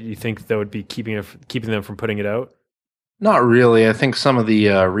anything that you think that would be keeping them from putting it out? Not really. I think some of the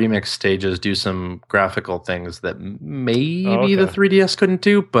remix stages do some graphical things that maybe the 3DS couldn't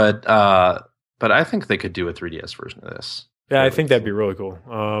do, but I think they could do a 3DS version of this. Yeah, I think that'd be really cool.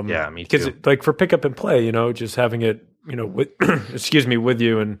 Yeah, me too. Because like for pick up and play, just having it, with, with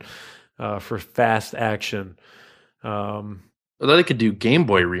you and for fast action. Although they could do Game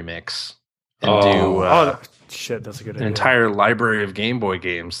Boy remix and shit, that's a good an idea. entire library of Game Boy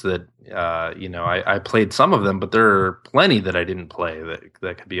games that I played some of them, but there are plenty that I didn't play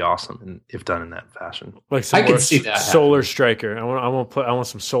that could be awesome, and if done in that fashion. Like I can see that Solar happening. Striker. I want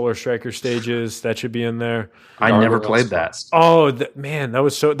some Solar Striker stages that should be in there. I never played that. Oh man, that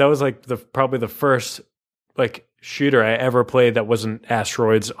was like probably the first like shooter I ever played that wasn't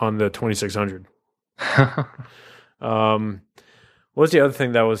Asteroids on the 2600. What was the other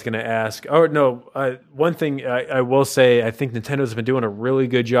thing that I was going to ask? Oh, no. One thing I will say, I think Nintendo's been doing a really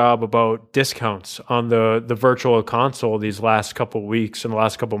good job about discounts on the Virtual Console these last couple weeks and the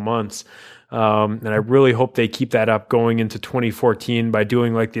last couple months. And I really hope they keep that up going into 2014 by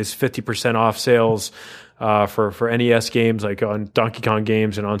doing like these 50% off sales for NES games, like on Donkey Kong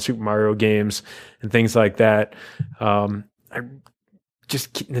games and on Super Mario games and things like that.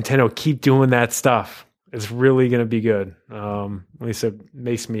 Nintendo, keep doing that stuff. It's really going to be good. At least it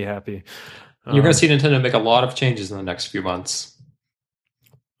makes me happy. You're going to see Nintendo make a lot of changes in the next few months.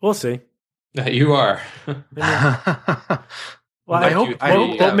 We'll see. You are. Well, I hope.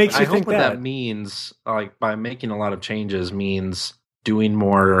 What makes you think that means, like, by making a lot of changes, means doing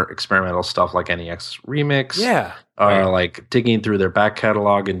more experimental stuff like NEX Remix. Yeah. Or like digging through their back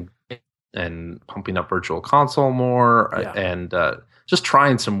catalog and pumping up Virtual Console more, and just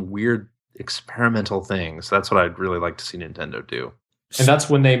trying some weird experimental things. That's what I'd really like to see Nintendo do. And that's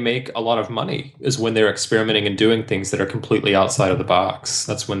when they make a lot of money, is when they're experimenting and doing things that are completely outside of the box.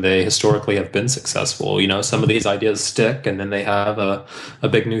 That's when they historically have been successful. Some of these ideas stick, and then they have a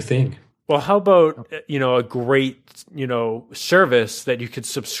big new thing. Well, how about, a great, service that you could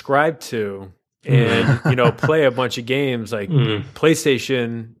subscribe to and, play a bunch of games like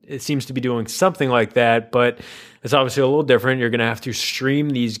PlayStation. It seems to be doing something like that, but it's obviously a little different. You're going to have to stream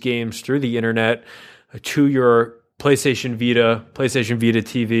these games through the internet to your PlayStation Vita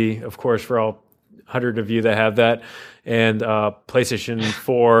TV, of course, for all 100 of you that have that, and PlayStation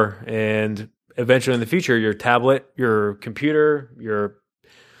 4, and eventually in the future, your tablet, your computer, your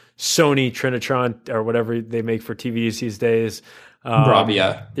Sony Trinitron, or whatever they make for TVs these days.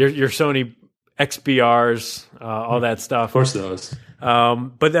 Bravia. Your Sony XBRs, all that stuff. Of course those.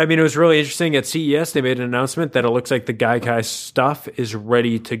 But I mean, it was really interesting. At CES, they made an announcement that it looks like the Gaikai stuff is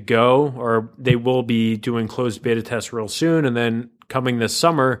ready to go, or they will be doing closed beta tests real soon. And then coming this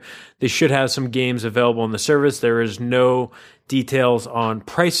summer, they should have some games available in the service. There is no details on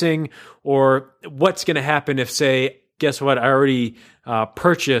pricing or what's going to happen if, say, guess what? I already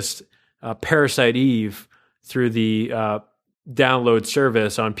purchased Parasite Eve through the download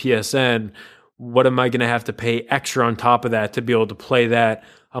service on PSN. What am I going to have to pay extra on top of that to be able to play that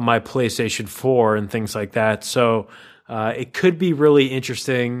on my PlayStation 4 and things like that? So it could be really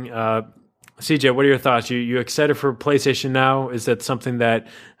interesting. CJ, what are your thoughts? You excited for PlayStation Now? Is that something that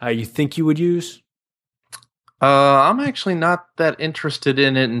you think you would use? I'm actually not that interested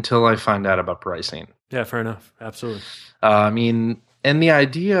in it until I find out about pricing. Yeah, fair enough. Absolutely. And the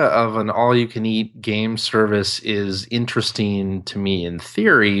idea of an all-you-can-eat game service is interesting to me in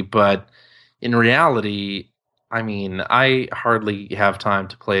theory, but in reality, I hardly have time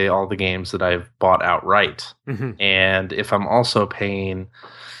to play all the games that I've bought outright. Mm-hmm. And if I'm also paying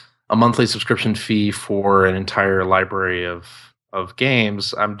a monthly subscription fee for an entire library of of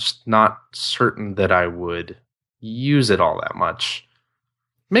games, I'm just not certain that I would use it all that much.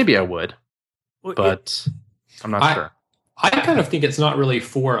 Maybe I would, but I'm not sure. I kind of think it's not really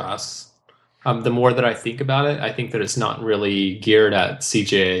for us. The more that I think about it, I think that it's not really geared at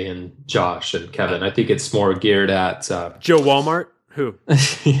CJ and Josh and Kevin. I think it's more geared at Joe Walmart. Who?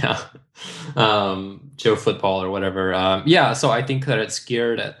 Yeah, Joe Football or whatever. So I think that it's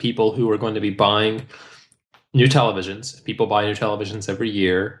geared at people who are going to be buying new televisions. People buy new televisions every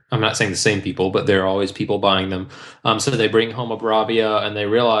year. I'm not saying the same people, but there are always people buying them. So they bring home a Bravia and they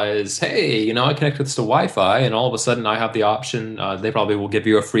realize, hey, I connect this to Wi-Fi, and all of a sudden I have the option. They probably will give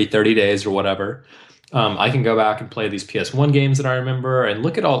you a free 30 days or whatever. I can go back and play these PS1 games that I remember, and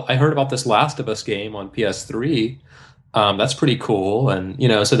look at all. I heard about this Last of Us game on PS3. That's pretty cool, and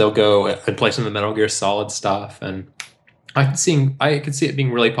so they'll go and play some of the Metal Gear Solid stuff, and I could see it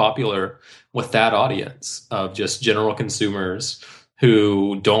being really popular with that audience of just general consumers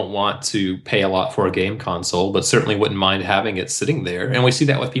who don't want to pay a lot for a game console, but certainly wouldn't mind having it sitting there. And we see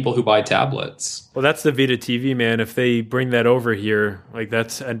that with people who buy tablets. Well, that's the Vita TV, man. If they bring that over here, like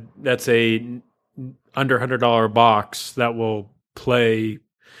that's a under $100 box that will play.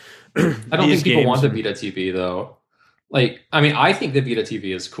 I don't think people want the Vita TV though. I think the Vita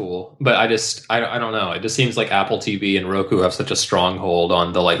TV is cool, but I don't know. It just seems like Apple TV and Roku have such a stronghold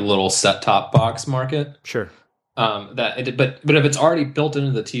on the little set-top box market. Sure. But if it's already built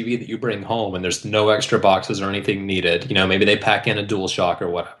into the TV that you bring home and there's no extra boxes or anything needed, maybe they pack in a DualShock or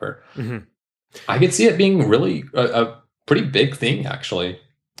whatever. Mm-hmm. I could see it being really a pretty big thing, actually.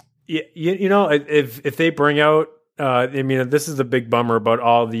 Yeah, if they bring out. This is the big bummer about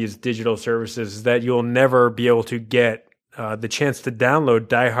all these digital services is that you'll never be able to get the chance to download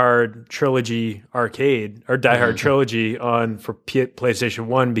Die Hard Trilogy Arcade or Die Hard Trilogy for PlayStation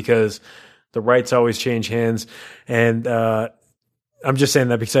 1 because the rights always change hands. And I'm just saying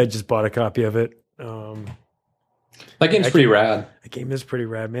that because I just bought a copy of it. That game's pretty rad. The game is pretty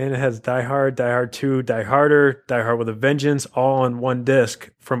rad, man. It has Die Hard, Die Hard 2, Die Harder, Die Hard with a Vengeance, all on one disc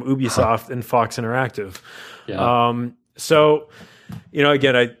from Ubisoft and Fox Interactive. Yeah. So,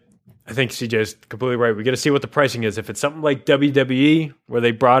 again, I think CJ is completely right. We got to see what the pricing is. If it's something like WWE, where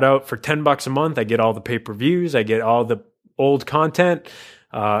they brought out for $10 a month, I get all the pay-per-views, I get all the old content.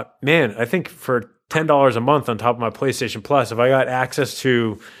 Man, I think for $10 a month on top of my PlayStation Plus, if I got access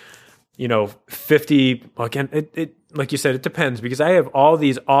to, 50, again, it like you said, it depends because I have all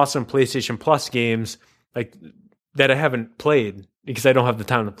these awesome PlayStation Plus games that I haven't played because I don't have the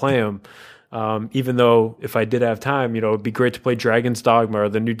time to play them. Even though if I did have time, it'd be great to play Dragon's Dogma or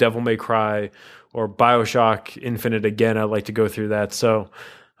the new Devil May Cry or BioShock Infinite again. I'd like to go through that. So,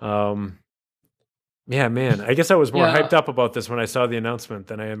 yeah, man, I guess I was more hyped up about this when I saw the announcement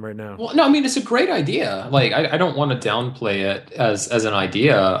than I am right now. Well, no, it's a great idea. I don't want to downplay it as an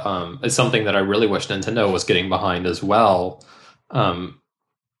idea. It's something that I really wish Nintendo was getting behind as well. And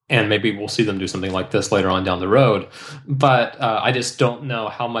maybe we'll see them do something like this later on down the road. But I just don't know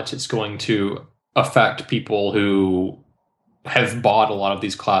how much it's going to affect people who have bought a lot of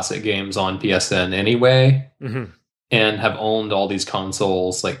these classic games on PSN anyway, and have owned all these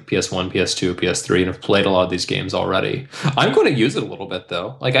consoles like PS1, PS2, PS3, and have played a lot of these games already. I'm going to use it a little bit,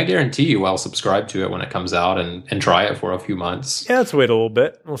 though. I guarantee you I'll subscribe to it when it comes out and try it for a few months. Yeah, let's wait a little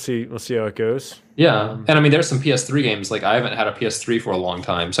bit. We'll see how it goes. Yeah, and there's some PS3 games. I haven't had a PS3 for a long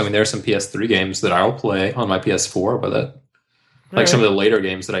time, so there's some PS3 games that I'll play on my PS4 with it. Some of the later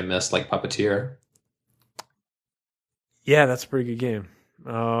games that I missed, like Puppeteer. Yeah, that's a pretty good game.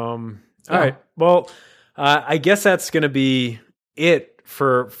 All right, well, I guess that's going to be it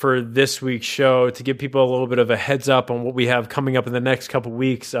for this week's show. To give people a little bit of a heads up on what we have coming up in the next couple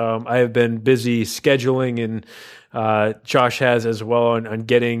weeks, I have been busy scheduling and. Josh has as well on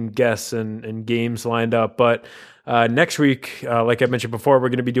getting guests and games lined up. But next week, like I mentioned before, we're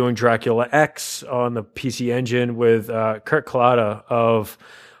going to be doing Dracula X on the PC Engine with Kurt Collada of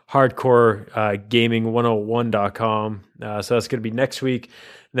hardcoregaming101.com. So that's going to be next week.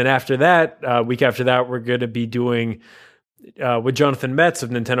 And then after that, week after that, we're going to be doing with Jonathan Metz of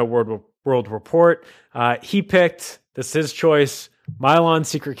Nintendo World Report. He picked, this is his choice, Mylon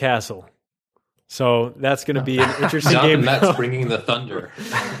Secret Castle. So that's going to be an interesting game. That's bringing the thunder.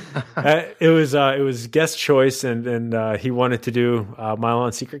 It was guest choice, and he wanted to do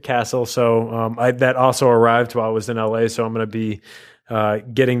Mylon Secret Castle. So that also arrived while I was in LA. So I'm going to be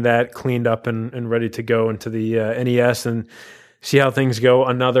getting that cleaned up and ready to go into the NES and see how things go.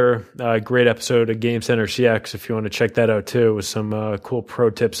 Another great episode of Game Center CX if you want to check that out too, with some cool pro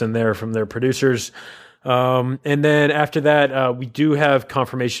tips in there from their producers. And then after that, we do have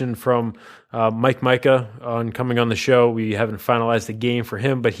confirmation from Mike Micah on coming on the show. We haven't finalized the game for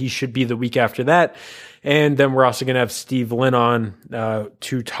him, but he should be the week after that. And then we're also going to have Steve Lynn on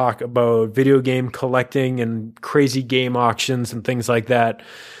to talk about video game collecting and crazy game auctions and things like that.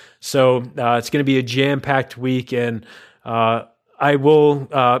 So it's going to be a jam-packed week, and I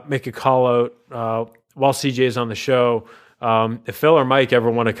will make a call out while CJ is on the show. If Phil or Mike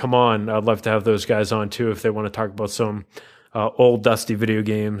ever want to come on, I'd love to have those guys on too if they want to talk about some old dusty video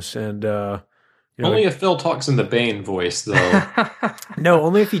games. And only if Phil talks in the Bane voice, though. No,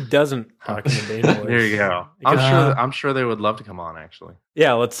 only if he doesn't talk in the Bane voice. There you go. I'm sure they would love to come on. Actually,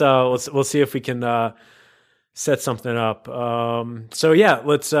 yeah. We'll see if we can set something up. So yeah,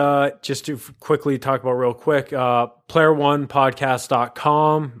 let's just to quickly talk about real quick.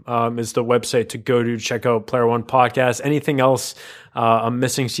 Player1podcast.com is the website to go to check out Player One Podcast. Anything else I'm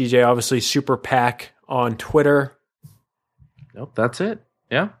missing, CJ? Obviously, Super Pack on Twitter. Nope, that's it.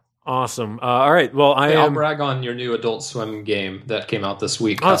 Yeah. Awesome. All right. Well, I'll brag on your new Adult Swim game that came out this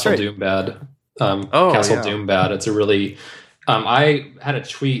week, Castle Doombad. Doombad. It's a really... I had a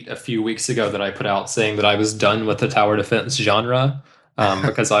tweet a few weeks ago that I put out saying that I was done with the tower defense genre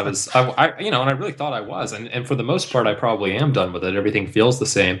because I really thought I was, and for the most part, I probably am done with it. Everything feels the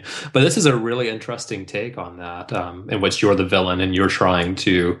same, but this is a really interesting take on that, in which you're the villain and you're trying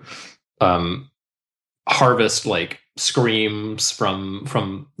to harvest like screams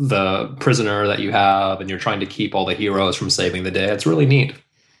from the prisoner that you have, and you're trying to keep all the heroes from saving the day. It's really neat.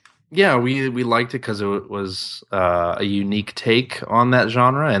 Yeah, we liked it because it was a unique take on that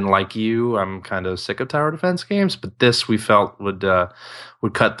genre, and like you, I'm kind of sick of tower defense games, but this we felt would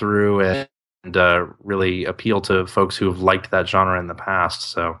cut through and really appeal to folks who have liked that genre in the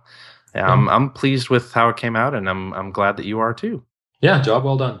past. So, yeah, I'm pleased with how it came out, and I'm glad that you are too. Yeah, job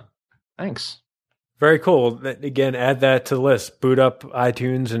well done. Thanks. Very cool. Again, add that to the list. Boot up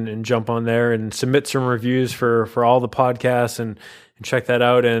iTunes and jump on there and submit some reviews for all the podcasts and check that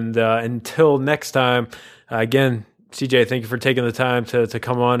out. And until next time, again, CJ, thank you for taking the time to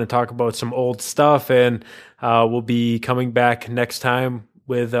come on and talk about some old stuff. And we'll be coming back next time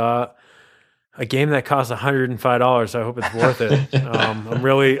with a game that costs $105. I hope it's worth it. I'm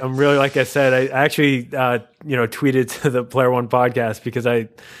really, like I said, I actually, tweeted to the Player One Podcast because I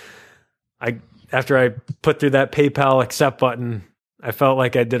after I put through that PayPal accept button, I felt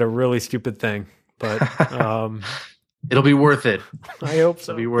like I did a really stupid thing, but it'll be worth it. I hope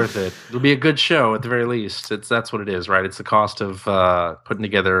so. It'll be worth it. It'll be a good show at the very least. That's what it is, right? It's the cost of putting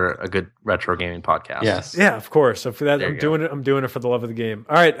together a good retro gaming podcast. Yes. Yeah, of course. So for that, I'm doing it for the love of the game.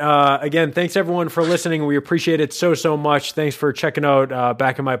 All right. Again, thanks everyone for listening. We appreciate it so much. Thanks for checking out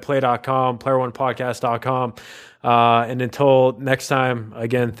backinmyplay.com, player1podcast.com. And until next time,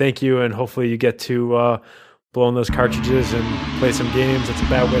 again, thank you. And hopefully you get to blow in those cartridges and play some games. It's a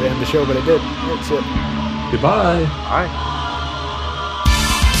bad way to end the show, but I did. That's it. Goodbye. Bye.